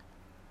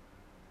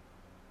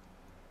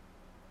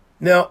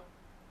 Now,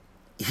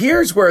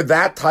 here's where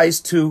that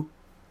ties to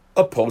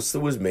a post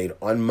that was made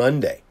on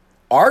Monday.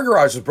 Our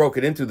garage was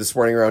broken into this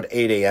morning around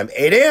 8 a.m.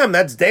 8 a.m.,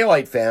 that's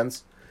daylight,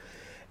 fans.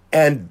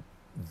 And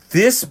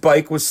this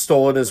bike was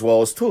stolen as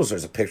well as tools.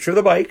 There's a picture of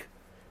the bike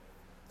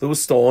that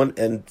was stolen,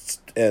 and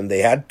they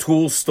had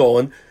tools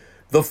stolen.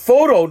 The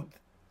photo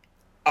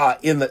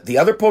in the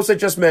other post I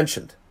just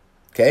mentioned,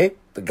 okay,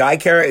 the guy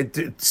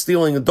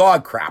stealing the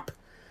dog crap.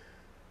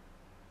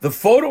 The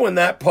photo in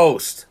that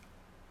post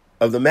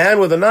of the man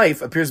with a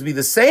knife appears to be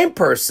the same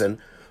person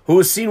who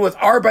was seen with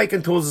our bike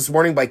and tools this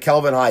morning by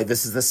Kelvin High.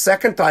 This is the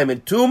second time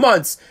in 2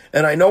 months,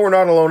 and I know we're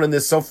not alone in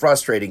this. So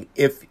frustrating.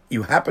 If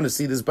you happen to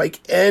see this bike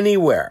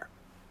anywhere.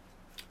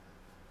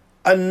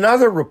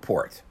 Another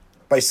report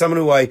by someone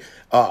who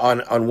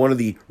on one of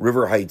the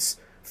River Heights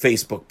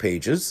Facebook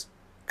pages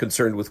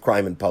concerned with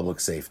crime and public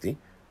safety,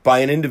 by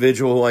an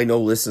individual who I know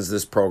listens to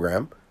this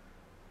program.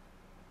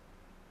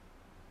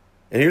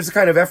 And here's the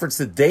kind of efforts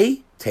that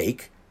they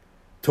take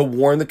to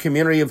warn the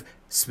community of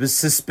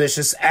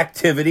suspicious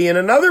activity in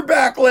another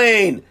back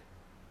lane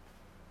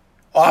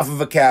off of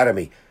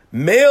Academy.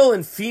 Male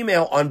and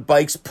female on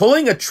bikes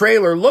pulling a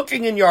trailer,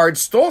 looking in yards,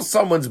 stole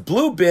someone's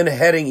blue bin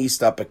heading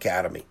east up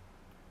Academy.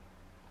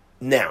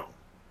 Now,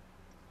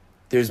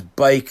 there's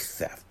bike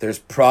theft, there's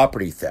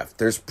property theft,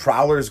 there's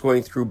prowlers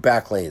going through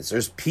back lanes,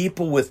 there's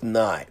people with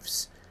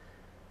knives.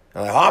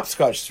 And I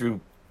hopscotch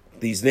through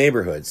these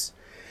neighborhoods,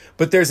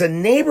 but there's a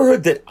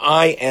neighborhood that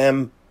I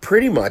am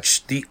pretty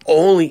much the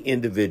only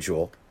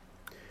individual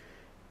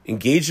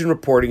engaged in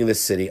reporting in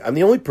this city. I'm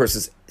the only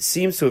person that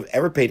seems to have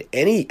ever paid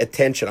any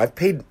attention. I've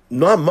paid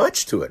not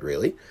much to it,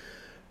 really.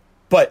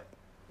 But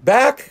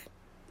back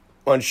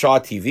on Shaw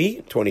TV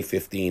in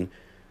 2015,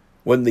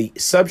 when the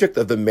subject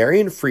of the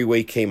Marion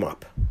Freeway came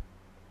up,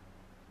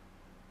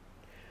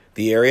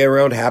 the area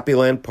around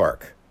Happyland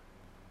Park,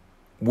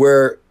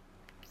 where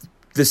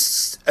a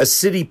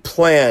city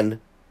plan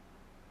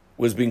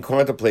was being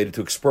contemplated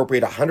to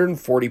expropriate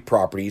 140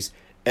 properties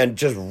and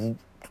just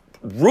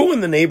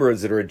ruin the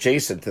neighborhoods that are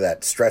adjacent to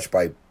that stretch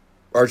by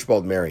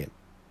Archibald Marion.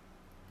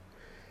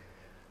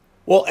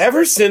 Well,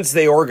 ever since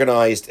they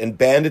organized and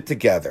banded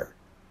together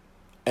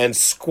and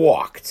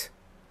squawked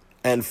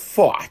and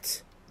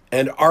fought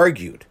and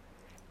argued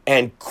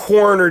and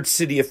cornered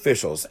city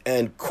officials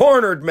and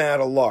cornered Matt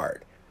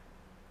Allard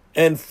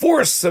and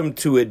forced them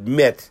to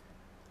admit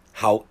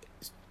how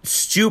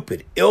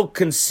stupid,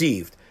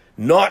 ill-conceived,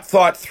 not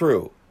thought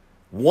through,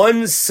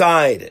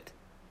 one-sided,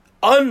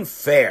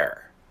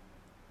 unfair,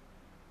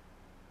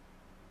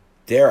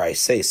 dare I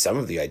say, some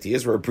of the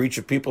ideas were a breach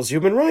of people's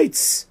human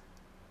rights.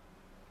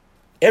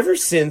 Ever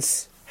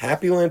since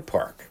Happyland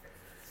Park,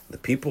 the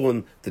people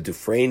in the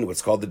Dufresne,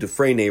 what's called the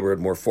Dufresne neighborhood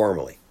more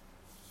formally,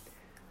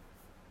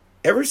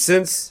 ever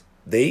since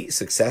they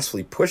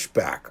successfully pushed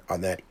back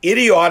on that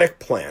idiotic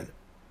plan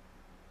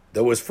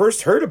that was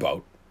first heard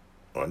about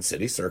on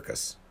City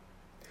Circus,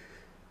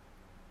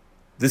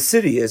 the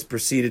city has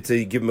proceeded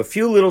to give them a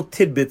couple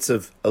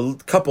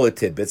of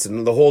tidbits,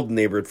 and the whole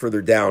neighborhood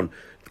further down,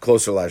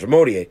 closer to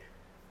Lagimodier.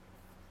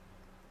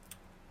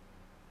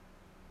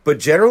 But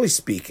generally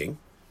speaking,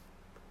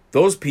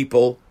 those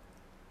people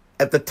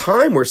at the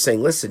time were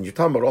saying, listen, you're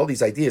talking about all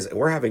these ideas, and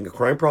we're having a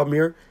crime problem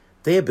here.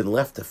 They have been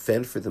left to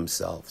fend for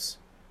themselves.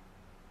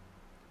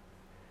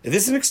 And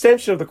this is an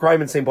extension of the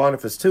crime in St.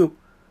 Boniface, too.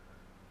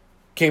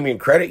 Canadian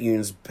credit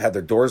unions had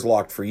their doors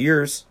locked for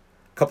years,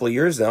 a couple of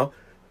years now.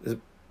 The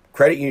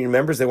credit union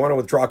members, they want to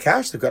withdraw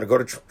cash, they've got to go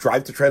to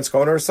drive to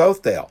Transcona or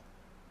Southdale.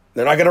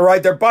 They're not going to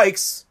ride their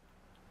bikes,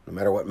 no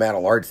matter what Matt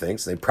Allard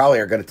thinks. They probably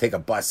aren't going to take a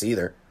bus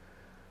either.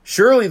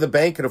 Surely the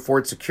bank can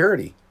afford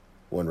security,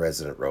 one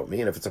resident wrote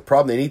me, and if it's a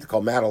problem, they need to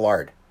call Matt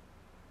Allard.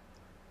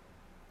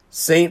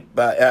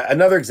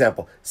 Another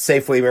example,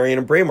 Safeway, Marion,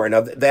 and Braemar.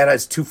 Now, that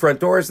has two front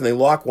doors, and they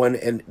lock one,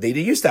 and they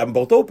used to have them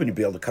both open to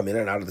be able to come in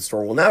and out of the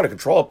store. Well, now to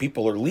control it,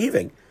 people are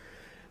leaving.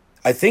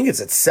 I think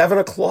it's at 7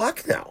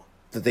 o'clock now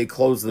that they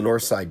close the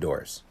north side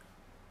doors.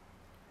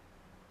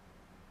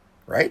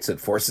 Right? So it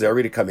forces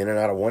everybody to come in and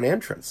out of one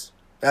entrance.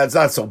 Now, it's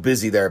not so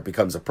busy there it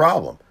becomes a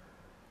problem.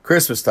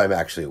 Christmas time,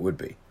 actually, it would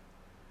be.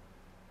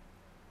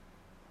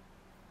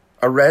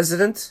 A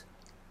resident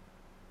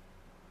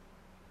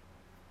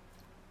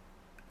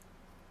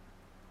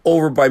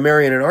over by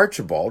Marion and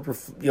Archibald,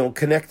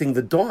 connecting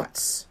the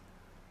dots.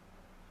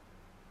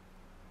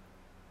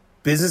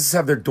 Businesses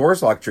have their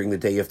doors locked during the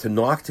day. You have to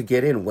knock to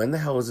get in. When the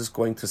hell is this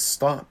going to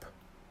stop?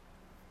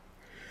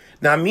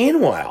 Now,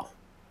 meanwhile,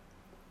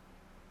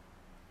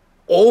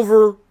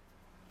 over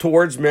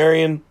towards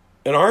Marion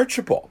and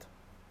Archibald,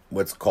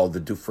 what's called the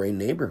Dufresne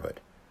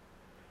neighborhood,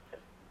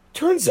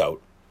 turns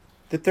out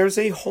that there's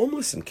a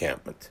homeless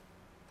encampment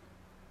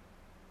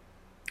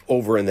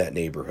over in that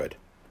neighborhood.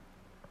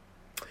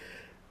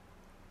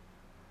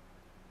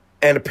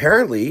 And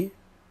apparently,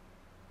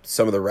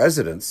 some of the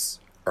residents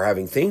are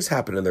having things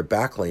happen in their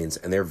back lanes,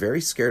 and they're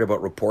very scared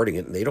about reporting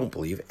it, and they don't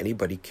believe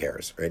anybody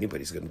cares or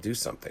anybody's going to do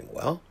something.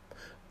 Well,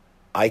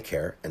 I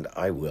care, and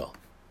I will.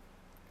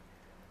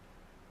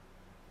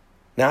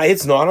 Now,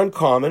 it's not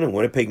uncommon in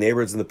Winnipeg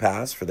neighborhoods in the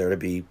past for there to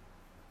be,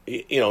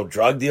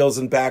 drug deals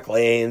in back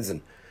lanes,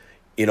 and,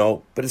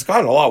 but it's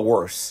gotten a lot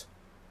worse.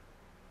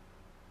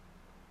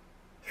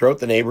 Throughout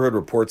the neighborhood,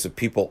 reports of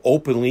people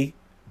openly,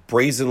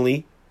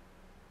 brazenly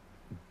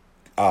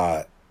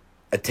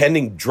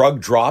attending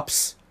drug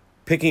drops,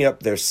 picking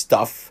up their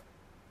stuff,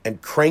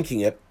 and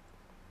cranking it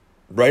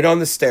right on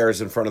the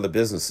stairs in front of the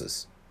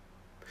businesses.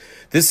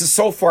 This is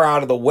so far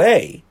out of the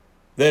way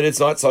that it's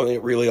not something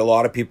that really a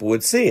lot of people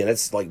would see. And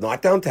it's like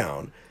not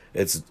downtown.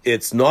 It's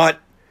just not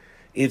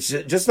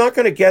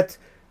going to get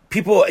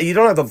people. You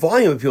don't have the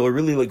volume of people who are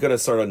really going to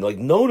sort of like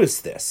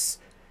notice this.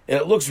 And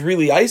it looks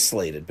really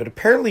isolated, but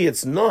apparently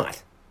it's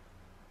not.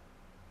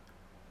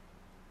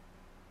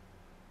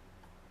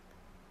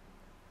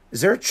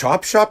 Is there a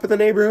chop shop in the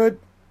neighborhood?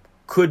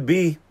 Could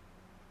be.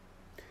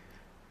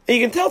 And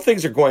you can tell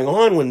things are going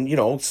on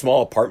when,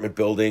 small apartment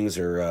buildings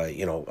or,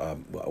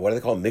 what do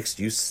they call them? Mixed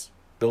use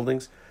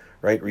buildings,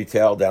 right?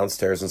 Retail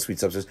downstairs and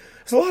suites upstairs.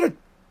 There's a lot of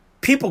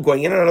people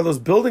going in and out of those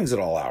buildings at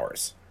all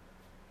hours.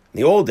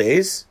 In the old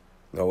days,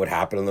 what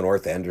happened in the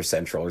North End or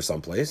Central or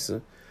someplace,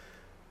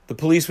 the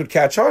police would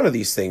catch on to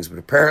these things. But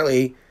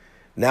apparently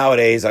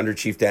nowadays, under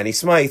Chief Danny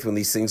Smythe, when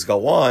these things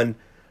go on,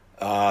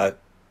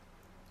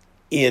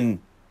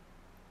 in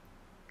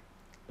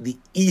the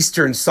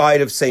eastern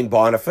side of St.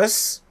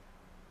 Boniface,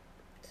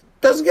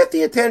 doesn't get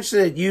the attention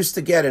it used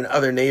to get in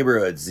other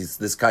neighborhoods,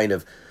 this kind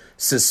of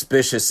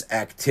suspicious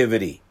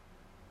activity.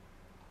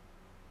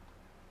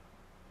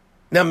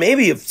 Now,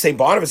 maybe if St.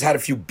 Boniface had a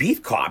few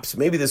beat cops,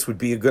 maybe this would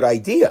be a good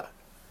idea.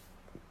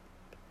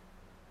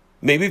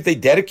 Maybe if they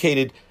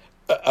dedicated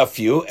a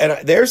few,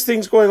 and there's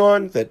things going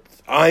on that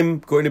I'm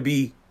going to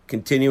be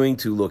continuing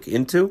to look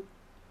into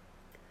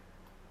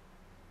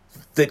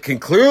that can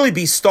clearly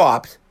be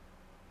stopped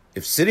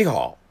if City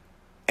Hall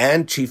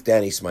and Chief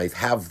Danny Smythe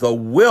have the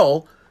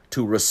will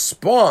to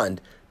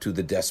respond to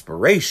the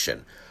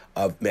desperation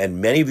of,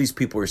 and many of these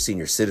people are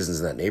senior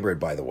citizens in that neighborhood,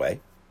 by the way.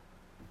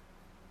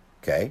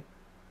 Okay?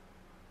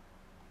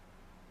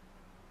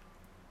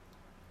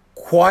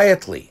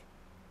 Quietly,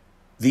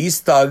 these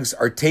thugs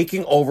are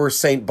taking over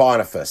St.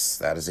 Boniface.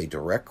 That is a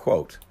direct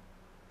quote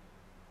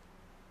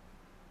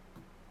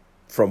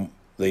from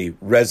the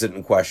resident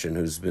in question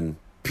who's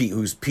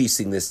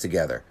piecing this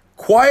together.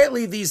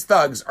 Quietly, these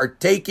thugs are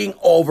taking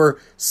over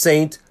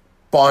St.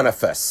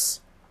 Boniface.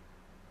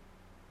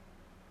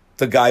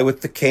 The guy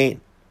with the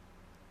cane.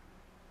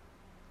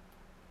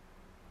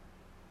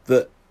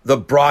 The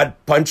broad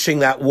punching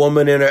that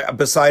woman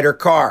beside her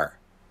car.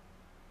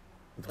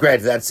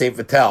 Granted, that's St.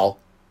 Vital.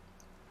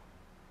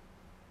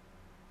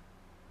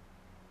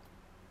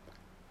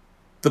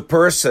 The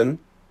person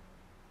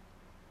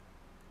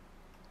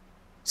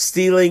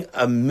stealing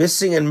a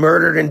missing and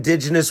murdered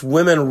Indigenous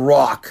women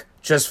rock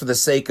just for the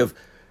sake of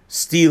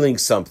stealing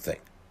something.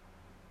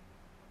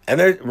 And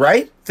they're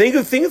right. Think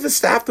of the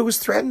staff that was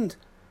threatened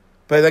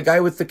by the guy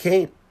with the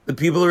cane. The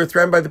people who were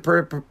threatened by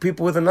the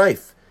people with a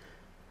knife.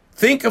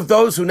 Think of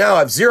those who now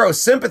have zero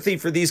sympathy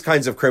for these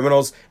kinds of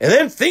criminals, and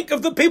then think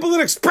of the people that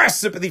express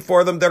sympathy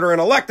for them that are in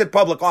elected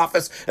public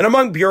office and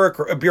among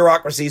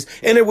bureaucracies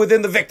and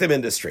within the victim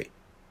industry.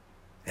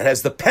 And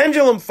as the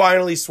pendulum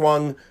finally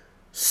swung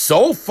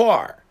so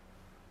far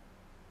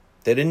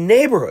that in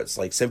neighborhoods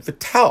like St.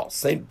 Vital,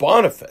 St.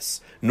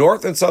 Boniface,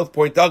 North and South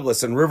Point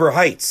Douglas, and River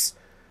Heights,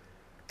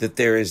 that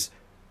there is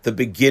the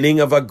beginning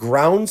of a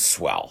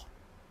groundswell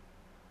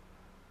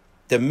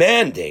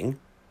demanding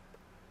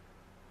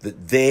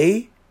that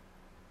they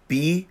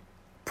be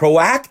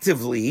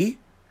proactively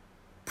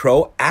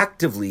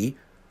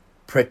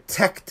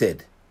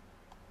protected.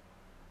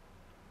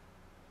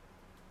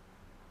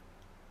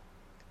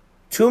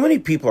 Too many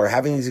people are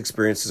having these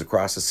experiences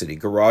across the city.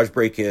 Garage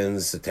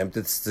break-ins,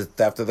 attempted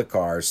theft of the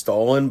car,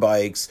 stolen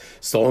bikes,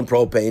 stolen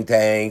propane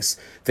tanks,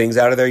 things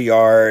out of their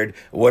yard.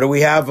 What do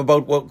we have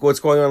about what's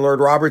going on in Lord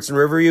Roberts and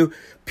Riverview?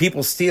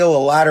 People steal a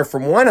ladder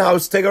from one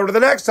house, take it over to the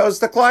next house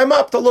to climb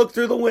up to look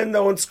through the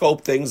window and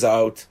scope things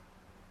out.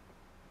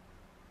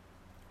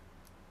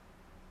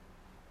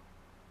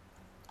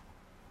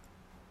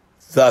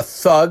 The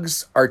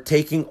thugs are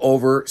taking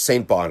over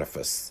St.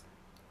 Boniface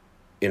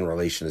in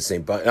relation to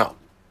St. Boniface. Now,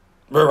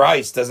 River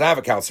Heights doesn't have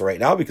a council right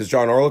now because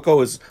John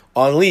Orlico is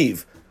on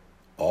leave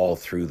all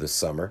through the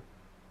summer.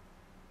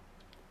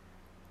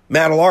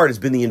 Matt Allard has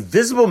been the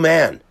invisible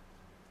man.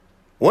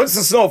 Once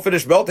the snow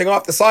finished melting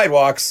off the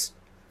sidewalks,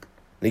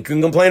 and he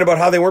couldn't complain about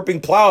how they weren't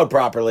being plowed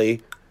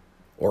properly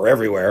or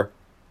everywhere,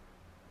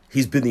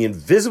 he's been the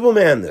invisible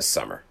man this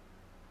summer.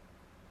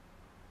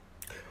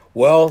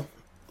 Well,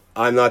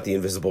 I'm not the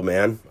invisible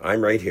man.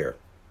 I'm right here.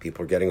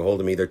 People are getting a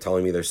hold of me. They're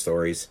telling me their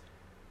stories.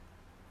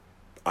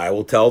 I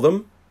will tell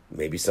them.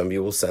 Maybe some of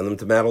you will send them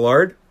to Matt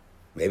Allard.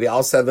 Maybe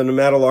I'll send them to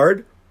Matt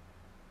Allard.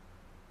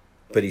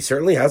 But he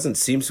certainly doesn't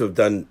seem to have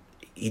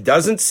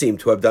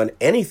done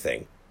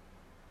anything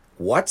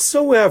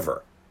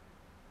whatsoever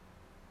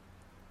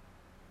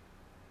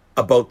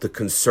about the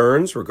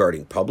concerns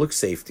regarding public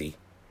safety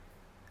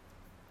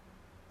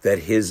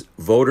that his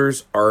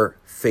voters are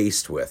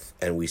faced with.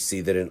 And we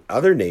see that in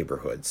other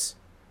neighborhoods,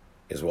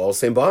 as well as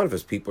St.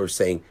 Boniface, people are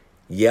saying,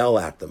 yell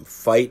at them,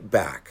 fight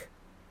back.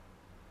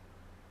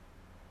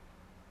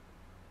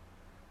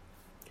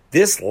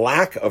 This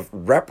lack of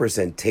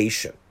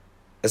representation,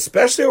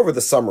 especially over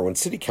the summer when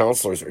city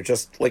councilors are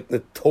just like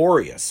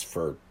notorious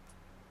for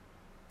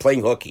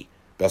playing hooky.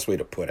 Best way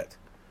to put it.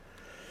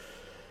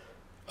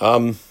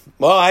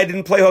 Well, I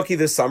didn't play hooky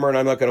this summer, and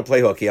I'm not going to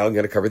play hooky. I'm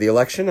going to cover the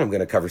election. I'm going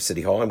to cover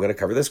City Hall. I'm going to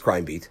cover this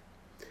crime beat.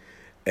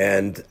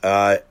 And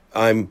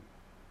I'm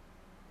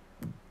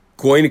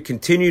going to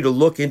continue to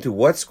look into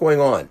what's going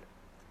on.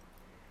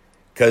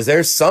 Because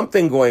there's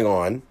something going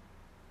on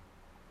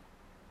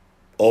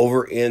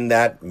over in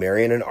that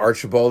Marion and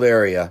Archibald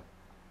area.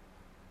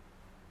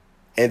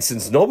 And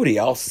since nobody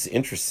else is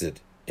interested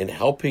in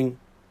helping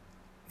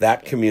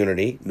that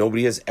community,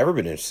 nobody has ever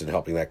been interested in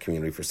helping that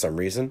community for some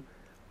reason,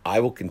 I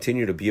will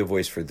continue to be a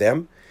voice for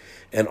them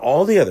and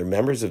all the other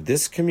members of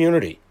this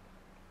community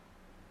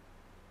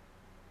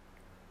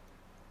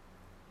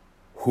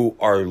who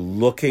are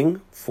looking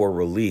for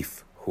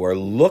relief, who are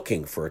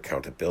looking for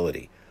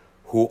accountability,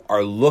 who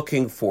are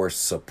looking for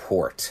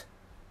support.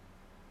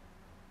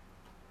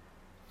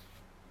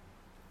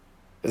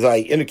 As I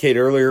indicated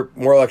earlier,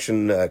 more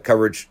election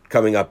coverage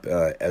coming up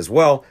as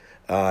well.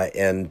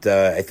 And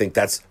I think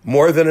that's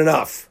more than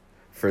enough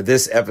for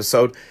this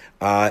episode.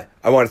 I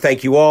want to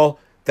thank you all.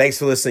 Thanks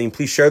for listening.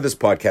 Please share this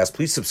podcast.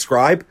 Please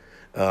subscribe.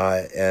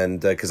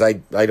 And because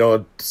I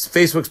know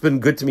Facebook's been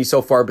good to me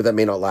so far, but that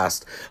may not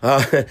last.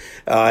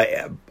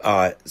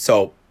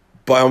 So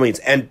by all means,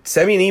 and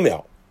send me an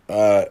email,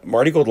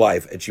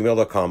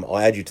 martygoldlive@gmail.com. I'll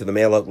add you to the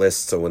mail out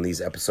list. So when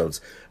these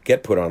episodes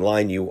get put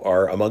online, you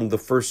are among the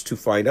first to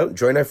find out.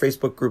 Join our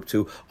Facebook group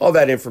too. All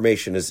that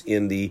information is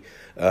in the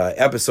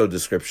episode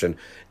description.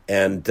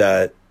 And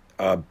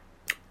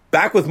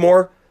back with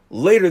more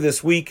later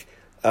this week.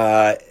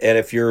 And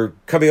if you're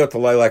coming out to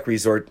Lilac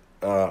Resort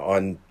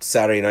on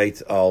Saturday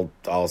night, I'll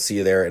see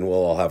you there and we'll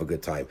all have a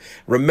good time.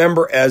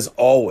 Remember, as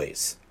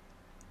always,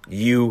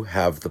 you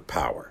have the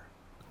power.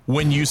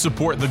 When you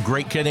support the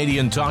Great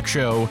Canadian Talk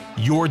Show,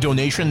 your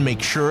donation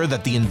makes sure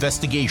that the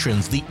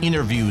investigations, the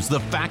interviews, the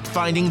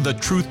fact-finding, the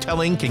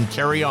truth-telling can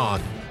carry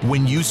on.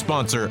 When you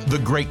sponsor the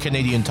Great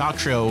Canadian Talk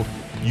Show,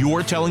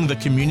 you're telling the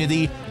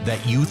community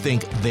that you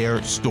think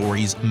their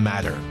stories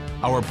matter.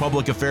 Our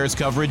public affairs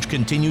coverage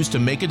continues to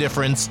make a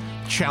difference,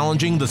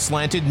 challenging the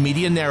slanted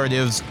media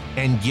narratives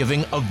and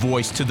giving a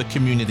voice to the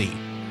community.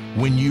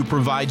 When you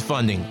provide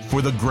funding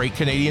for the Great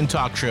Canadian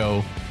Talk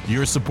Show,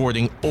 you're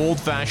supporting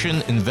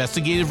old-fashioned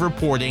investigative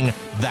reporting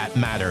that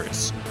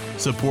matters.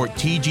 Support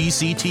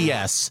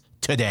TGCTS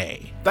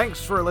today.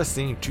 Thanks for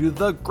listening to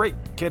the Great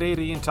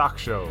Canadian Talk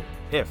Show.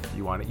 If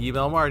you want to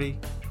email Marty,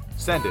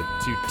 send it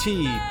to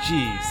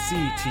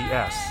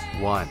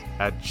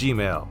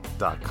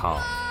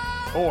tgcts1@gmail.com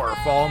or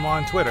follow him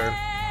on Twitter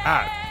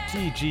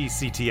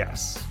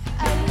 @TGCTS.